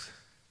ways.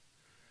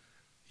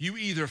 You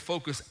either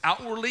focus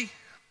outwardly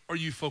or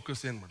you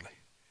focus inwardly.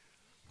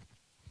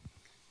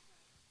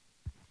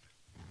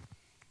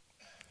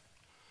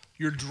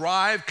 Your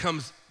drive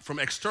comes from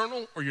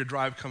external or your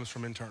drive comes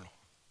from internal.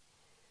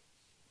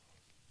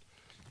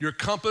 Your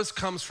compass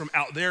comes from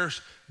out there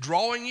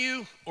drawing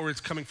you or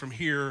it's coming from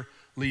here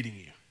leading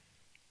you.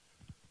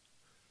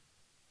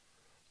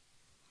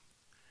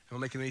 Am I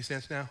making any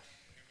sense now?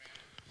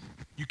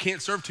 You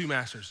can't serve two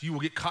masters. You will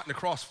get caught in a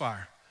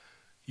crossfire.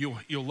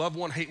 You'll love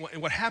one, hate one.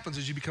 And what happens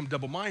is you become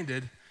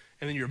double-minded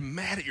and then you're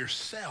mad at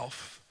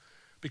yourself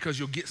because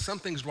you'll get some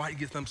things right,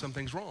 get some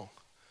things wrong.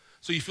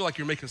 So you feel like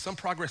you're making some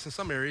progress in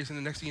some areas and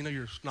the next thing you know,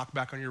 you're knocked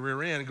back on your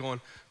rear end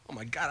going, oh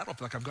my God, I don't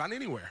feel like I've gotten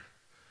anywhere.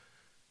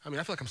 I mean,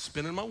 I feel like I'm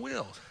spinning my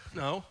wheels.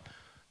 No,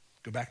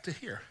 go back to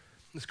here.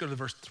 Let's go to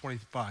verse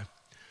 25.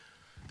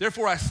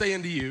 Therefore I say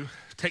unto you,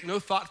 take no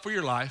thought for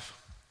your life.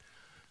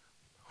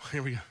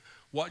 Here we go.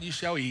 What you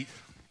shall eat,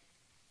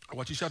 or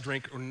what you shall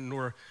drink, or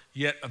nor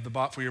yet of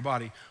the for your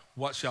body,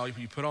 what shall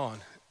you put on?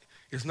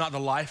 Is not the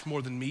life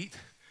more than meat,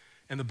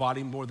 and the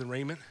body more than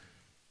raiment?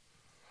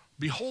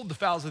 Behold the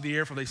fowls of the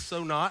air, for they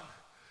sow not,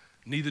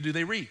 neither do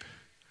they reap,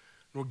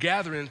 nor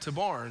gather into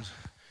barns,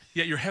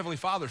 yet your heavenly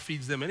Father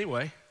feeds them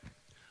anyway.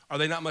 Are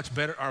they not much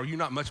better? Are you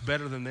not much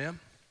better than them?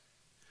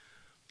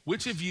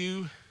 Which of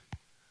you,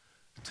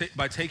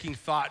 by taking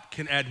thought,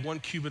 can add 1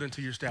 cubit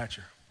unto your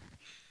stature?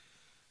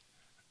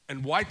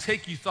 And why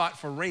take you thought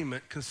for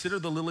raiment? Consider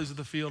the lilies of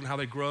the field and how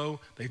they grow.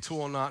 They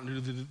toil not,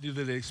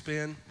 neither they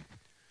spin.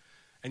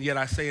 And yet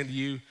I say unto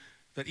you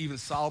that even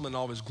Solomon in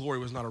all his glory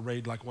was not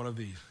arrayed like one of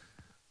these.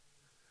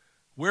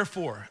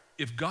 Wherefore,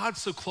 if God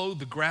so clothed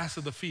the grass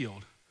of the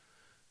field,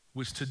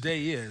 which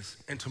today is,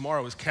 and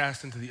tomorrow is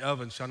cast into the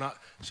oven,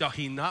 shall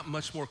he not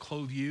much more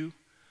clothe you,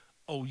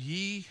 O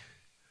ye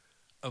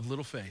of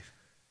little faith?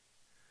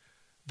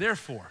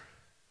 Therefore,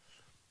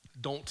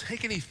 don't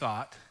take any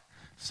thought,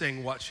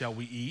 saying, what shall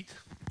we eat?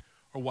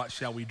 Or what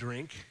shall we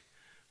drink?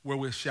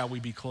 Wherewith shall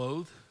we be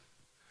clothed?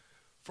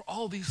 For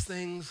all these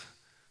things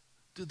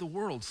did the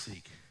world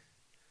seek.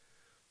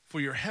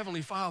 For your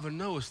heavenly Father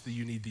knoweth that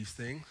you need these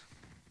things.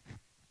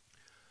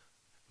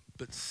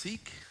 But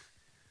seek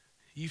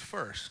ye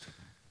first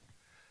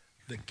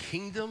the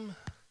kingdom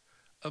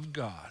of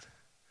God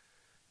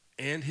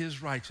and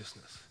his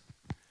righteousness,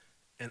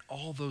 and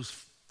all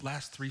those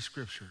last 3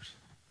 scriptures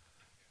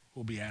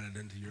will be added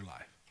into your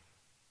life.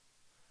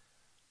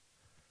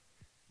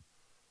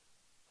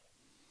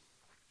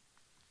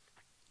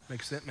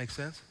 Make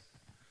sense?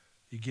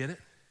 You get it?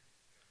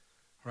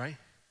 Right?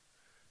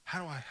 How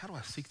do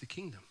I seek the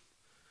kingdom?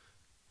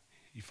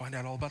 You find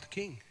out all about the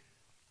king.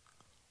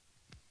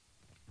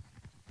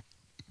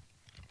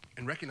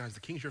 And recognize the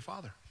king's your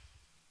father.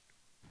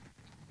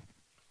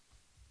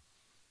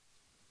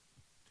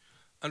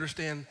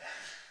 Understand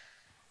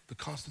the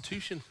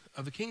constitution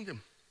of the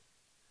kingdom.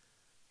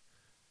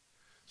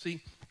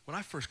 See, when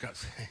I first got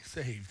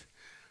saved,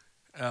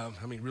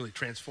 really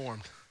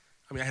transformed.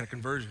 I had a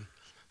conversion.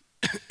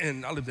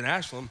 And I lived in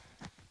Ashland,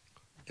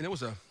 and it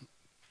was a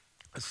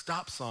a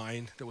stop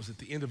sign that was at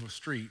the end of a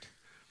street,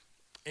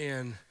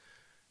 and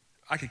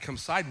I could come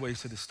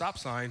sideways to the stop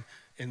sign,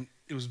 and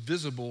it was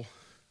visible,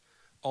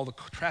 all the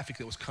traffic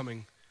that was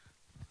coming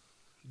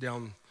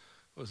down,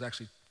 it was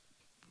actually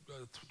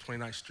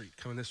 29th Street,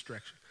 coming this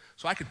direction.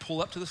 So I could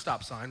pull up to the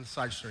stop sign, the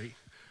side street,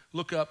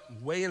 look up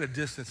way in a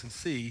distance and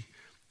see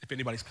if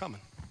anybody's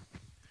coming.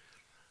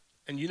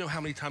 And you know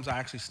how many times I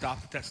actually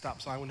stopped at that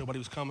stop sign when nobody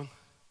was coming?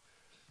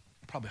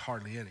 Probably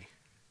hardly any.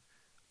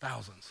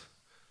 Thousands.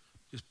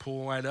 Just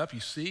pull right up, you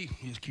see,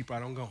 you just keep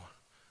right on going,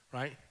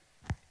 right?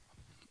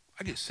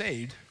 I get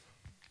saved,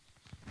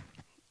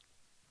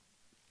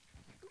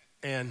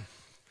 and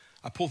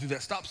I pulled through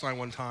that stop sign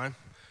one time,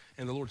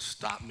 and the Lord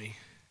stopped me.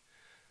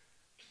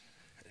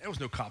 There was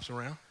no cops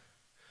around,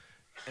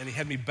 and he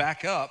had me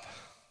back up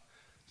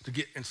to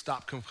get and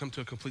stop, come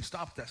to a complete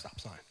stop at that stop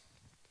sign.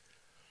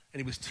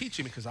 And he was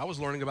teaching me, because I was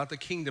learning about the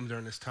kingdom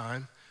during this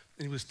time,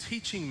 and he was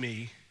teaching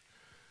me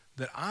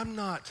that I'm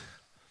not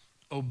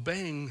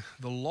obeying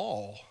the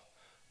law,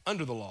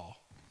 under the law.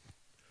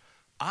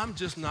 I'm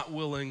just not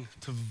willing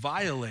to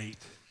violate,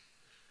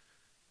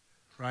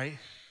 right,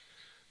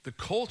 the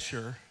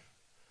culture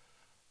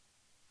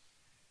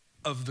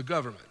of the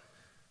government.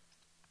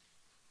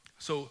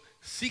 So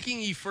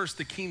seeking ye first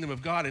the kingdom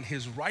of God and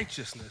his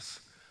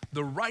righteousness,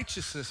 the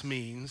righteousness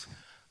means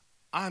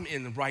I'm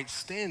in right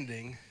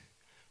standing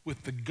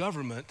with the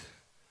government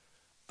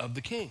of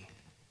the king.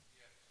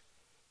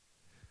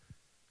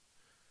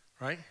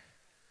 Right?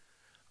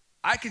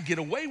 I could get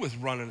away with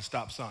running a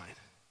stop sign,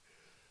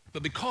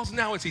 but because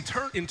now it's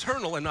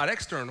internal and not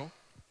external,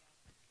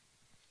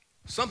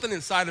 something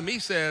inside of me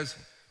says,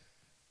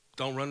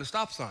 don't run the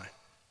stop sign.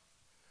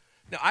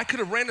 Now, I could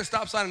have ran the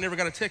stop sign and never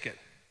got a ticket,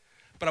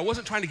 but I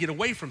wasn't trying to get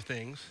away from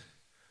things.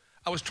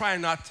 I was trying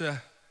not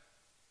to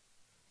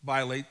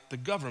violate the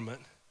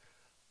government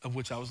of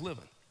which I was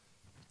living.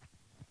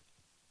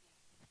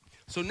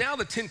 So now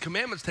the 10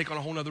 Commandments take on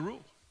a whole nother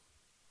rule.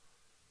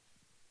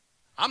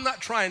 I'm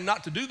not trying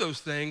not to do those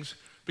things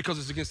because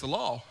it's against the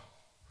law.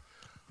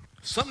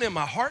 Something in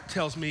my heart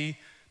tells me,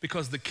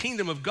 because the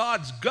kingdom of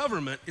God's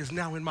government is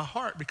now in my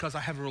heart because I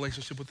have a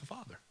relationship with the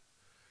Father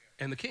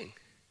and the King.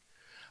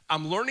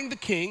 I'm learning the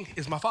King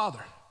is my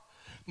Father.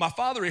 My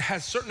Father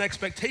has certain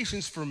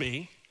expectations for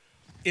me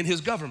in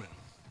his government.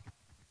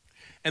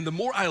 And the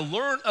more I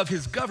learn of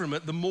his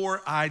government, the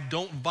more I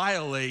don't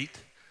violate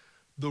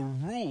the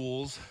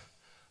rules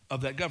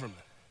of that government.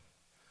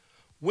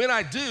 When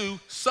I do,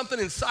 something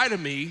inside of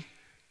me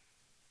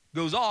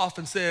goes off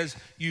and says,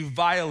 you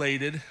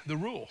violated the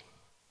rule.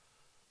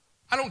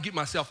 I don't get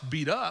myself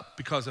beat up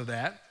because of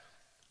that.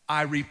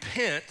 I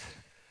repent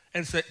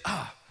and say,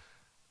 I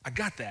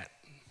got that.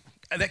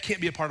 That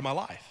can't be a part of my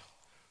life.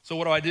 So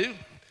what do?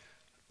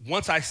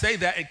 Once I say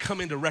that and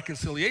come into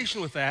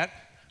reconciliation with that,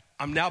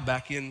 I'm now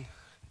back in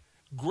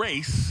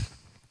grace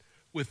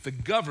with the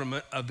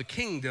government of the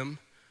kingdom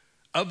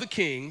of the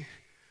King,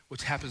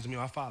 which happens to be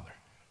my Father.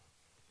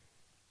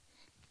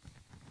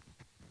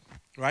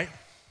 Right?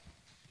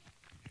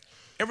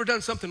 Ever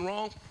done something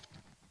wrong?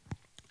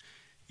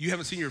 You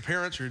haven't seen your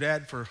parents or your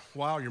dad for a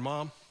while, your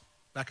mom,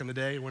 back in the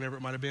day, or whenever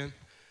it might have been.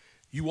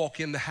 You walk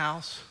in the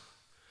house,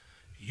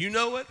 you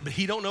know it, but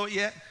he don't know it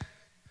yet,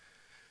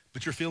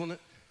 but you're feeling it.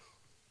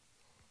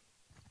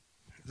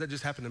 Does that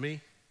just happen to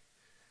me?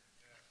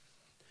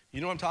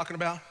 You know what I'm talking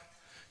about?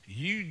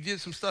 You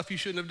did some stuff you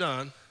shouldn't have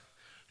done.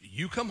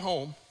 You come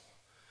home,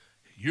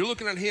 you're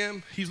looking at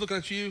him, he's looking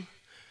at you.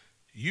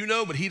 You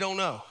know, but he don't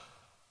know.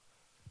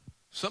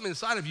 Something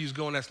inside of you is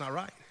going, that's not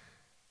right.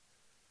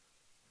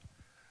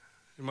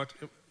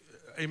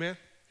 Amen?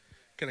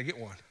 Can I get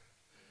one?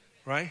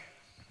 Right?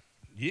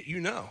 You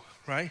know,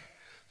 right?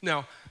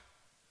 Now,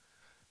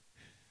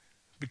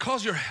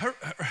 because your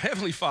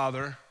Heavenly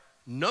Father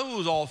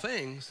knows all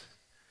things,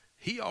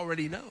 he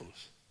already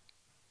knows.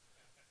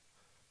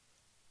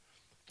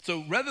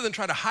 So rather than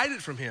try to hide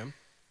it from him,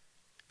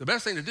 the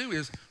best thing to do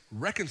is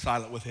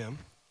reconcile it with him,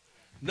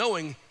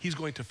 knowing he's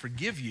going to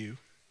forgive you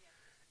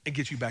and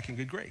get you back in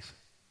good grace.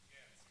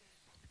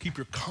 Keep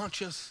your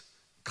conscience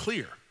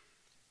clear.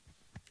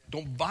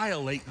 Don't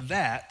violate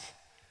that.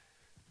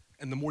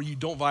 And the more you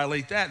don't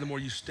violate that, the more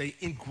you stay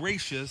in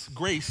grace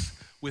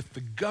with the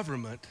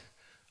government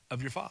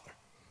of your Father.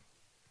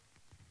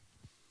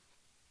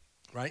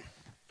 Right?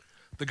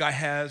 The guy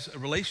has a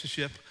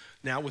relationship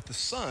now with the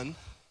son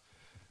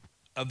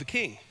of the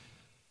king.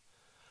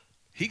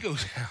 He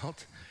goes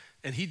out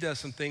and he does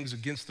some things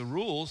against the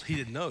rules. He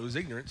didn't know, it was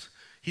ignorance.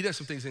 He does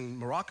some things in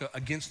Morocco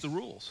against the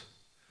rules.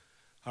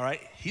 All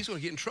right? He's going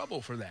to get in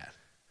trouble for that.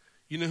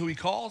 You know who he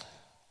called?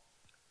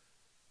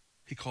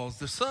 He calls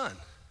the son.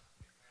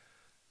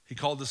 He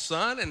called the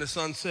son, and the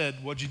son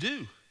said, what'd you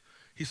do?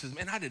 He says,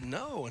 man, I didn't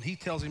know. And he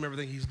tells him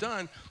everything he's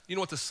done. You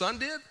know what the son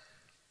did?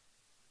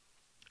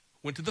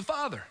 Went to the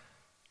father.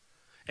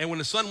 And when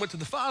the son went to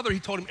the father, he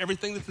told him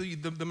everything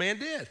that the man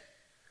did.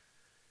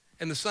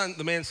 And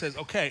the man says,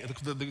 okay,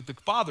 the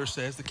father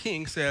says, the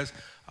king says,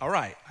 all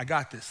right, I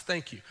got this,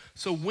 thank you.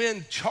 So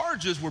when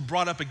charges were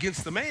brought up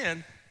against the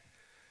man,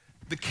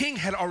 the king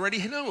had already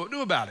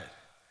knew about it.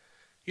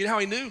 You know how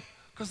he knew?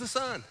 Because the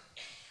son.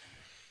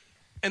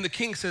 And the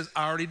king says,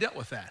 I already dealt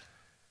with that.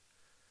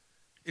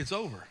 It's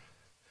over.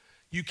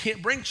 You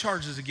can't bring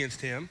charges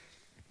against him.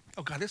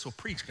 Oh God, this will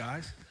preach,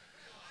 guys.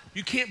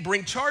 You can't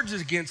bring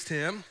charges against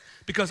him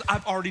because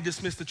I've already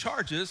dismissed the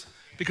charges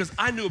because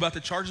I knew about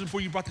the charges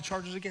before you brought the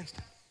charges against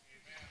him.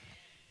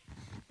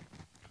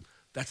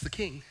 That's the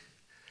king.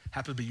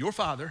 Happens to be your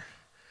father.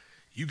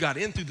 You got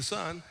in through the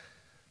son.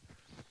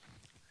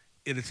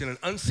 And it's in an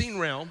unseen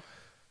realm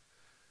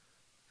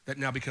that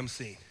now becomes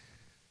seen.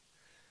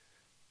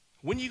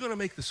 When are you going to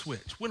make the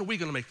switch? When are we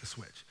going to make the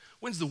switch?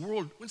 When's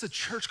the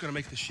church going to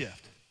make the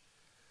shift?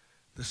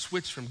 The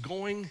switch from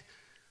going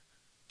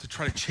to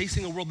try to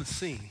chasing a world that's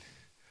seen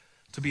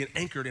to being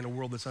anchored in a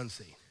world that's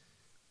unseen.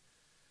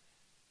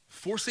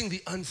 Forcing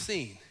the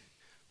unseen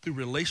through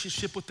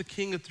relationship with the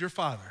king of your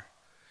father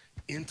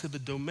into the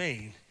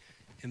domain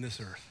in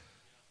this earth.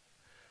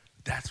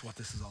 That's what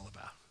this is all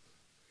about.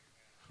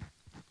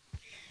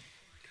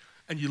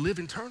 And you live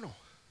internal.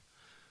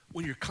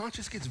 When your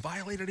conscience gets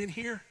violated in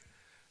here,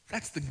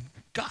 that's the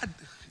God.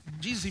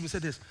 Jesus even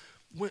said this,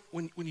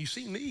 when you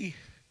see me,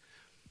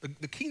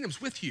 the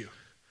kingdom's with you.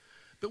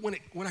 But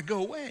when I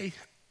go away,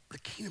 the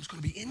kingdom's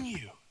going to be in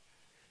you.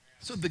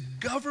 So the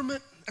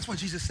government, that's why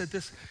Jesus said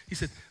this. He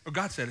said, or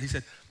God said it, he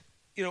said,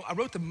 you know, I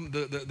wrote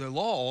the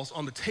laws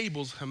on the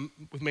tables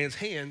with man's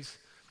hands,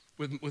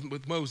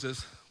 with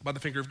Moses, by the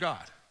finger of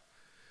God.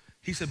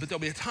 He said, but there'll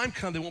be a time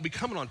come, they won't be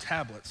coming on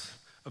tablets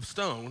of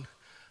stone.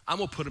 I'm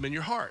going to put them in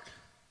your heart.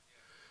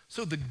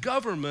 So the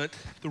government,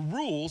 the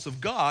rules of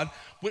God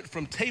went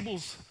from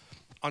tables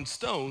on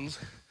stones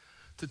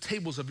to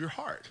tables of your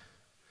heart.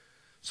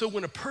 So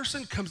when a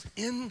person comes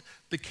in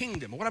the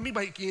kingdom, what I mean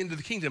by into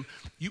the kingdom,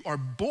 you are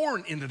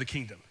born into the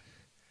kingdom.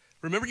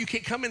 Remember, you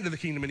can't come into the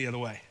kingdom any other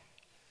way.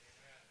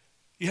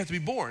 You have to be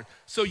born.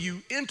 So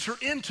you enter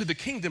into the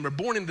kingdom or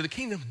born into the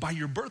kingdom by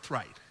your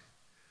birthright.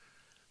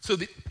 So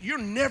that you're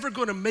never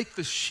going to make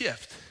the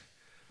shift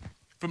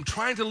from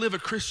trying to live a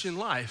Christian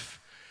life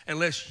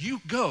unless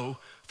you go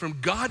from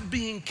God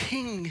being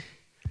king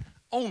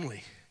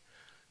only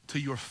to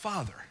your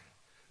father,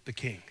 the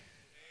king. Amen.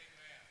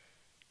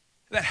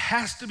 That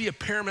has to be a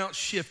paramount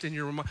shift in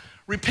your mind.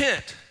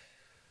 Repent.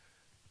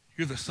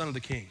 You're the son of the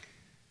king.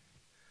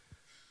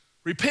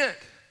 Repent.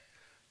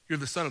 You're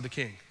the son of the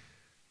king.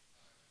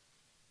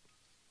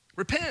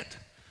 Repent.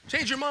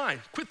 Change your mind.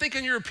 Quit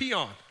thinking you're a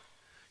peon.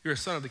 You're a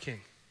son of the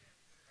king.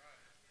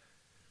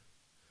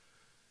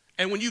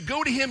 And when you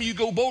go to him, you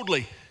go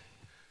boldly.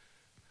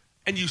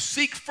 And you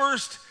seek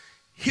first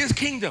his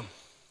kingdom,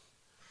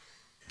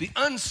 the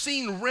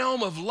unseen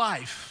realm of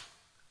life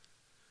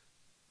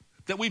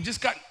that we've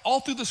just got all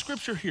through the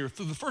scripture here,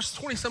 through the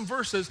first 20-some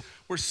verses,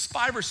 where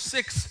 5 or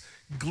 6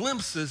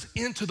 glimpses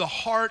into the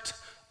heart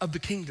of the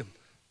kingdom.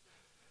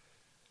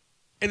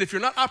 And if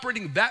you're not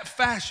operating that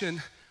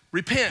fashion,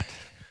 repent,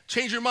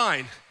 change your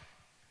mind,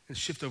 and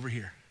shift over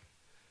here.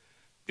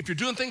 If you're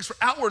doing things for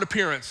outward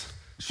appearance,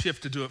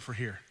 shift to do it for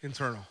here,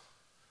 internal.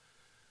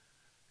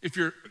 If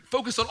you're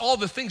focused on all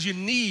the things you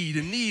need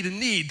and need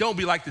and need, don't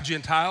be like the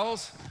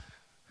Gentiles.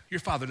 Your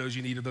father knows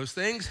you needed those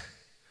things.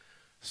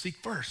 Seek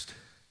first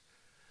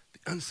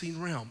the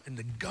unseen realm and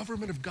the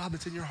government of God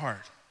that's in your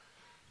heart.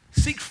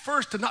 Seek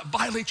first to not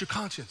violate your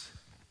conscience.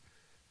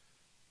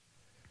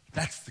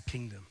 That's the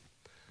kingdom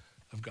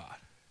of God.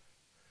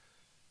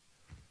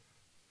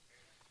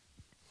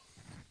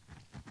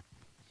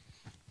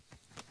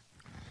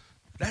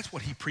 That's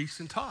what he preached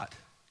and taught.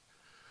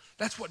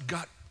 That's what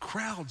got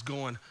crowds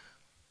going,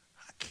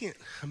 I can't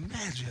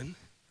imagine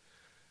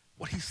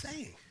what he's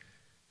saying.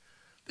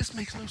 This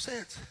makes no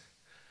sense.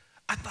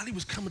 I thought he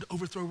was coming to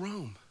overthrow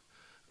Rome.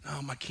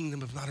 No, my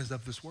kingdom is not as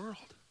of this world.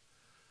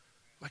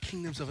 My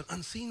kingdom's of an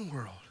unseen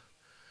world.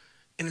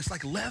 And it's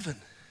like leaven.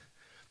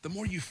 The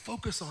more you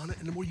focus on it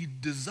and the more you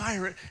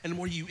desire it and the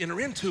more you enter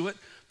into it,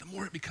 the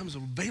more it becomes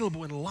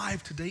available and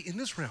alive today in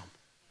this realm.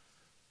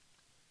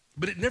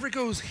 But it never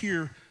goes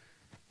here,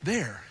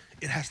 there.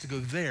 It has to go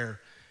there,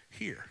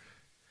 here.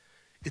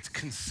 It's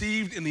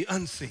conceived in the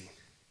unseen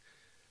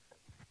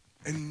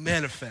and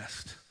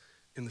manifest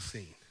in the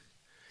seen.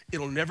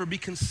 It'll never be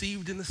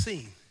conceived in the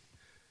seen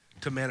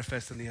to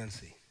manifest in the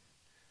unseen.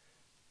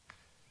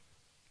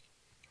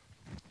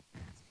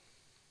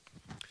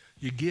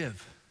 You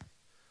give,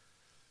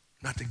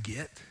 not to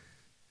get.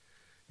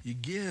 You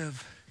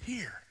give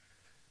here,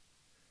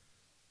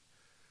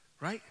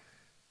 right?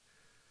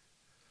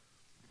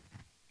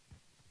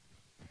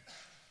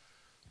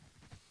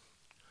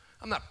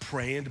 I'm not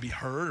praying to be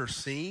heard or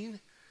seen.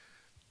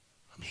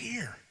 I'm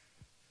here.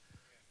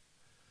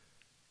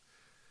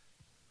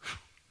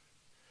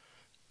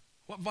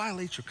 What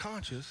violates your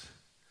conscience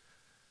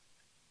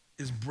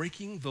is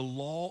breaking the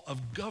law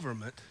of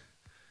government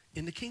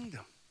in the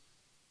kingdom.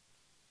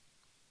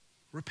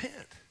 Repent.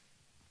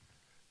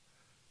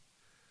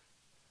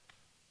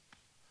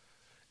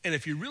 And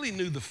if you really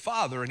knew the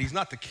Father and he's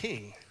not the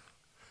king,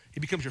 he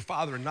becomes your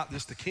father and not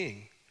just the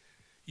king,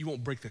 you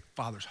won't break the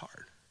Father's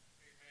heart.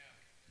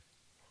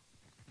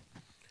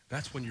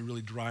 That's when you're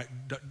really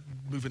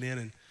moving in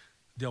and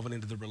delving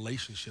into the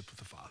relationship with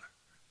the Father.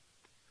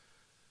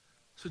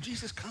 So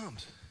Jesus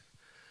comes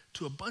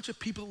to a bunch of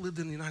people that lived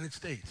in the United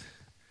States,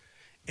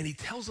 and he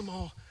tells them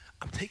all,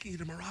 I'm taking you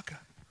to Morocco.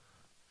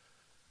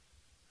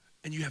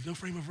 And you have no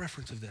frame of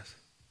reference of this.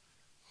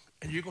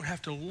 And you're going to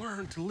have to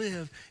learn to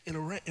live in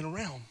a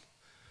realm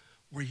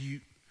where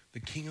the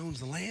king owns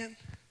the land,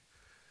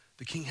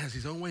 the king has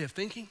his own way of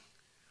thinking,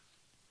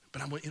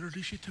 but I'm going to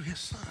introduce you to his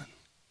son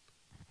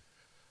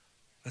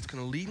that's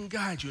going to lead and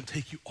guide you and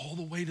take you all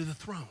the way to the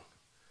throne.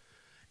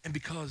 And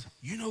because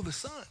you know the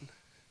son,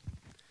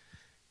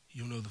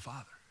 you'll know the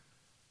Father.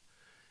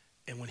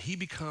 And when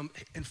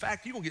in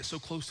fact, you're going to get so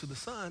close to the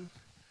son,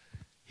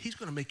 he's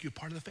going to make you a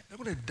part of the family. They're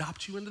going to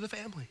adopt you into the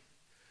family.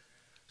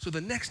 So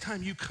the next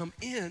time you come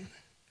in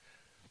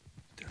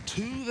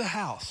to the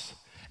house,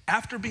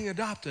 after being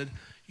adopted,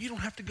 you don't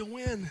have to go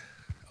in,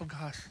 oh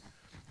gosh,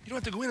 you don't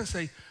have to go in and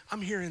say,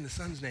 I'm here in the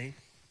son's name.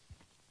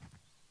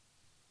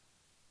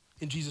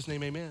 In Jesus'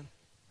 name, amen.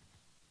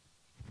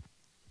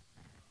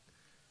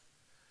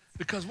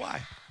 Because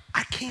why?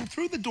 I came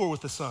through the door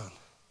with the son.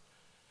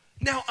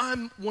 Now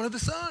I'm one of the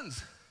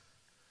sons.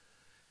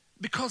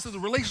 Because of the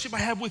relationship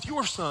I have with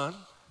your son,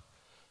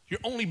 your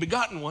only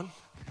begotten one,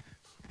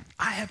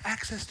 I have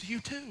access to you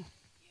too.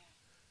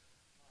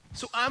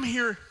 So I'm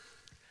here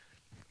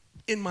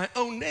in my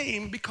own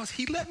name because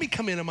he let me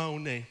come in my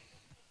own name.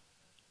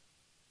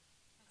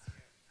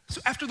 So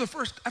after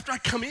I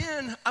come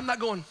in, I'm not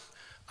going,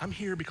 I'm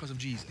here because of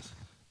Jesus.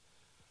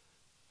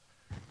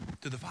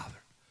 To the Father.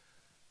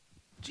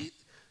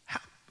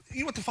 You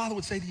know what the Father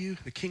would say to you?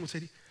 The King would say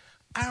to you,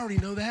 I already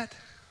know that.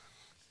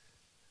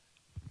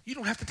 You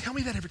don't have to tell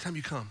me that every time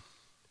you come.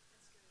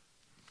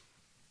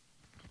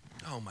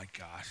 Oh my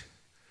gosh.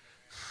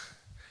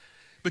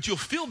 But you'll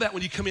feel that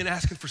when you come in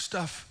asking for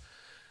stuff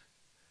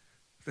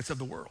that's of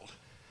the world.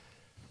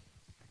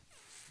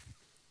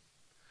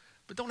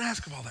 But don't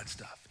ask of all that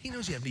stuff. He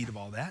knows you have need of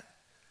all that.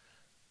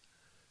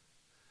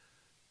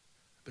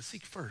 But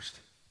seek first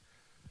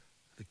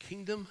the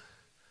kingdom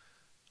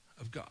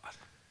of God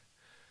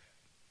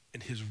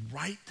and his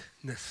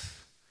rightness,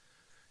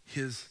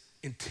 his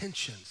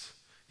intentions,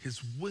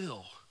 his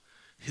will,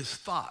 his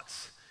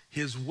thoughts,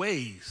 his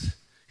ways,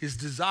 his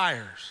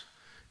desires.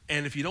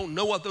 And if you don't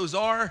know what those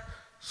are,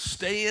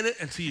 stay in it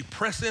until you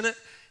press in it.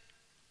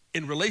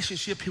 In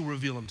relationship, he'll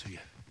reveal them to you.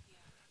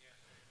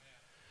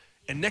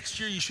 And next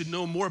year, you should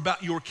know more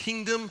about your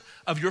kingdom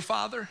of your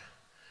Father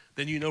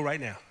than you know right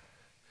now.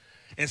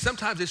 And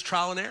sometimes it's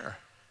trial and error.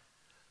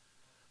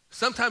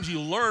 Sometimes you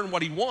learn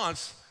what he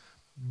wants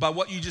by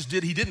what you just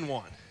did he didn't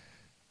want.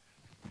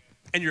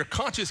 And your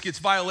conscience gets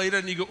violated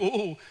and you go,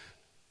 oh,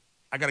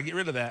 I got to get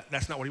rid of that.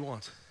 That's not what he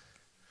wants.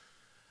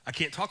 I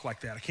can't talk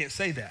like that. I can't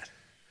say that.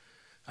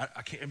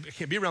 I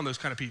can't be around those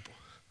kind of people.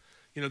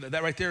 You know,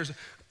 that right there is,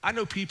 I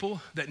know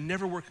people that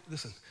never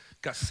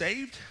got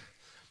saved,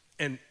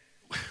 and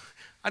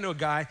I know a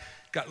guy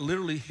got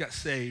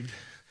saved,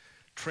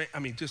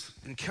 just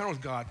encounter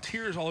with God,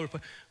 tears all over the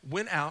place,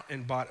 went out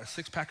and bought a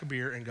 6-pack of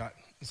beer and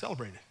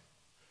celebrated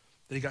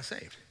that he got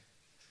saved.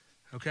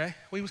 Okay?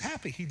 Well, he was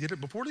happy. He did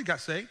it before he got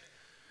saved,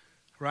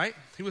 right?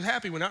 He was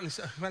happy, went out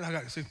and I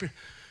got saved.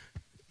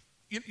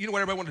 You know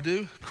what everybody wanted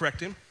to do? Correct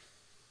him.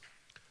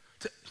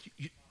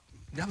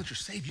 Now that you're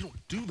saved, you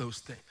don't do those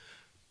things.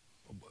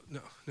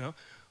 No.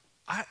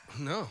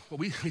 What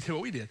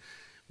we did,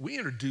 we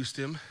introduced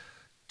him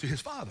to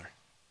his father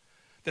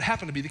that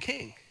happened to be the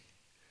king.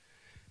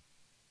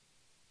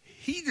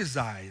 He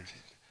desired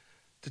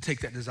to take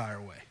that desire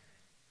away.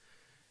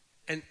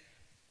 And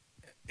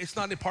it's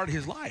not a part of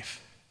his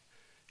life.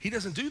 He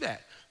doesn't do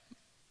that.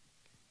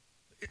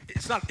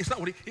 It's not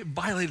what it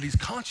violated his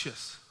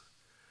conscience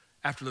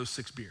after those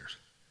 6 beers.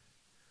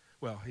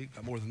 Well, he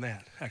got more than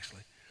that,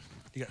 actually.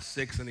 He got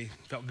 6 and he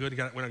felt good.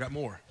 When I got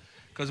more,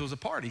 because it was a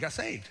party. He got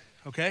saved,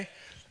 okay?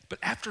 But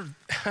after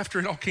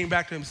it all came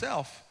back to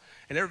himself,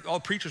 and all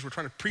preachers were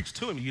trying to preach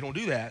to him, you don't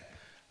do that.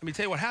 Let me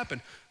tell you what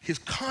happened. His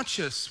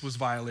conscience was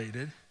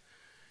violated,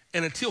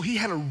 and until he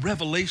had a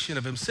revelation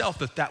of himself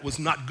that was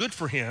not good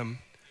for him,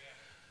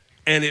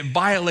 and it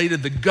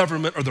violated the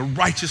government or the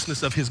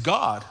righteousness of his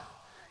God,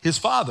 his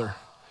Father,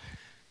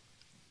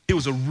 it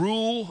was a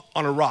rule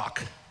on a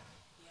rock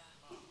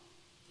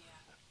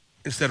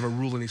instead of a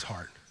rule in his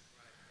heart.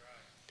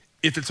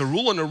 If it's a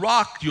rule on a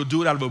rock, you'll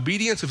do it out of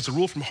obedience. If it's a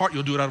rule from heart,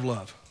 you'll do it out of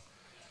love.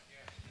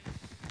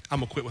 I'm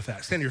going to quit with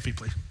that. Stand to your feet,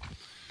 please.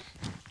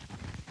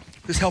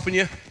 This helping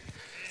you?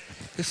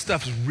 This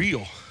stuff is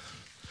real.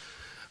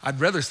 I'd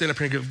rather stand up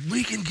here and go,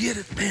 we can get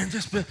it, man.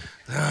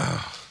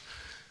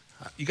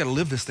 You got to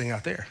live this thing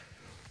out there.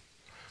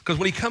 Because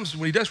when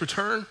he does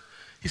return,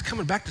 he's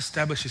coming back to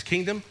establish his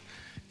kingdom.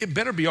 It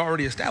better be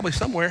already established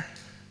somewhere.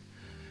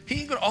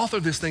 He ain't going to author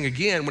this thing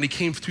again when he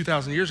came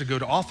 2,000 years ago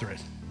to author it.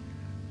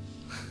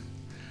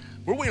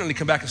 We're waiting on him to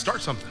come back and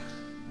start something.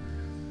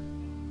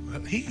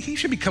 He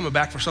should be coming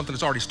back for something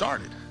that's already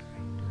started,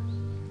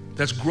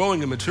 that's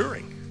growing and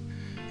maturing.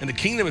 And the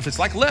kingdom, if it's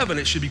like leaven,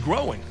 it should be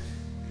growing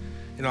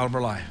in all of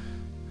our life.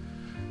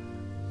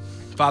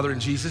 Father, in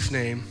Jesus'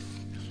 name,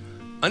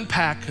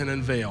 unpack and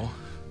unveil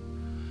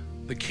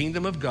the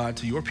kingdom of God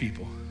to your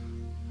people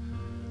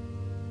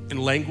in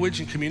language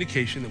and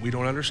communication that we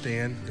don't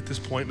understand at this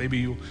point. Maybe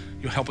you'll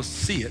help us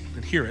see it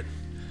and hear it.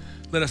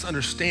 Let us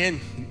understand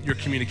your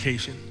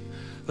communication.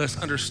 Let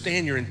us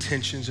understand your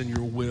intentions and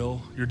your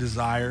will, your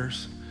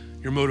desires,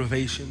 your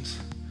motivations,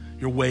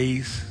 your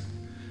ways.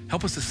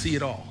 Help us to see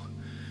it all.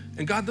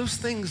 And God, those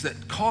things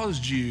that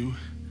caused you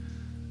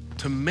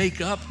to make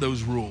up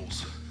those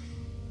rules,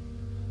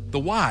 the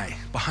why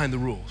behind the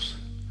rules,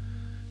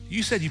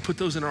 you said you put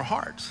those in our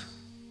hearts.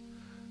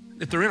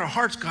 If they're in our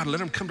hearts, God, let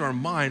them come to our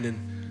mind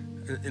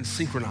and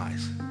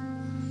synchronize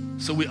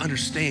so we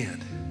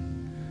understand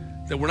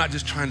that we're not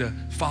just trying to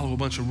follow a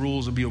bunch of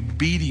rules and be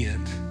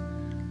obedient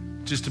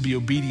just to be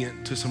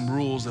obedient to some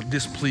rules that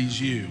displease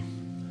you.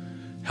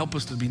 Help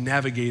us to be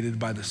navigated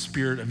by the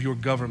spirit of your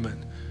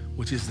government,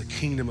 which is the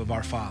kingdom of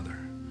our Father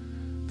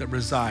that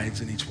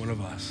resides in each one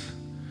of us.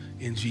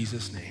 In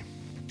Jesus' name,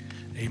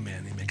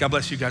 amen. Amen. God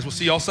bless you guys. We'll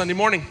see you all Sunday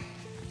morning.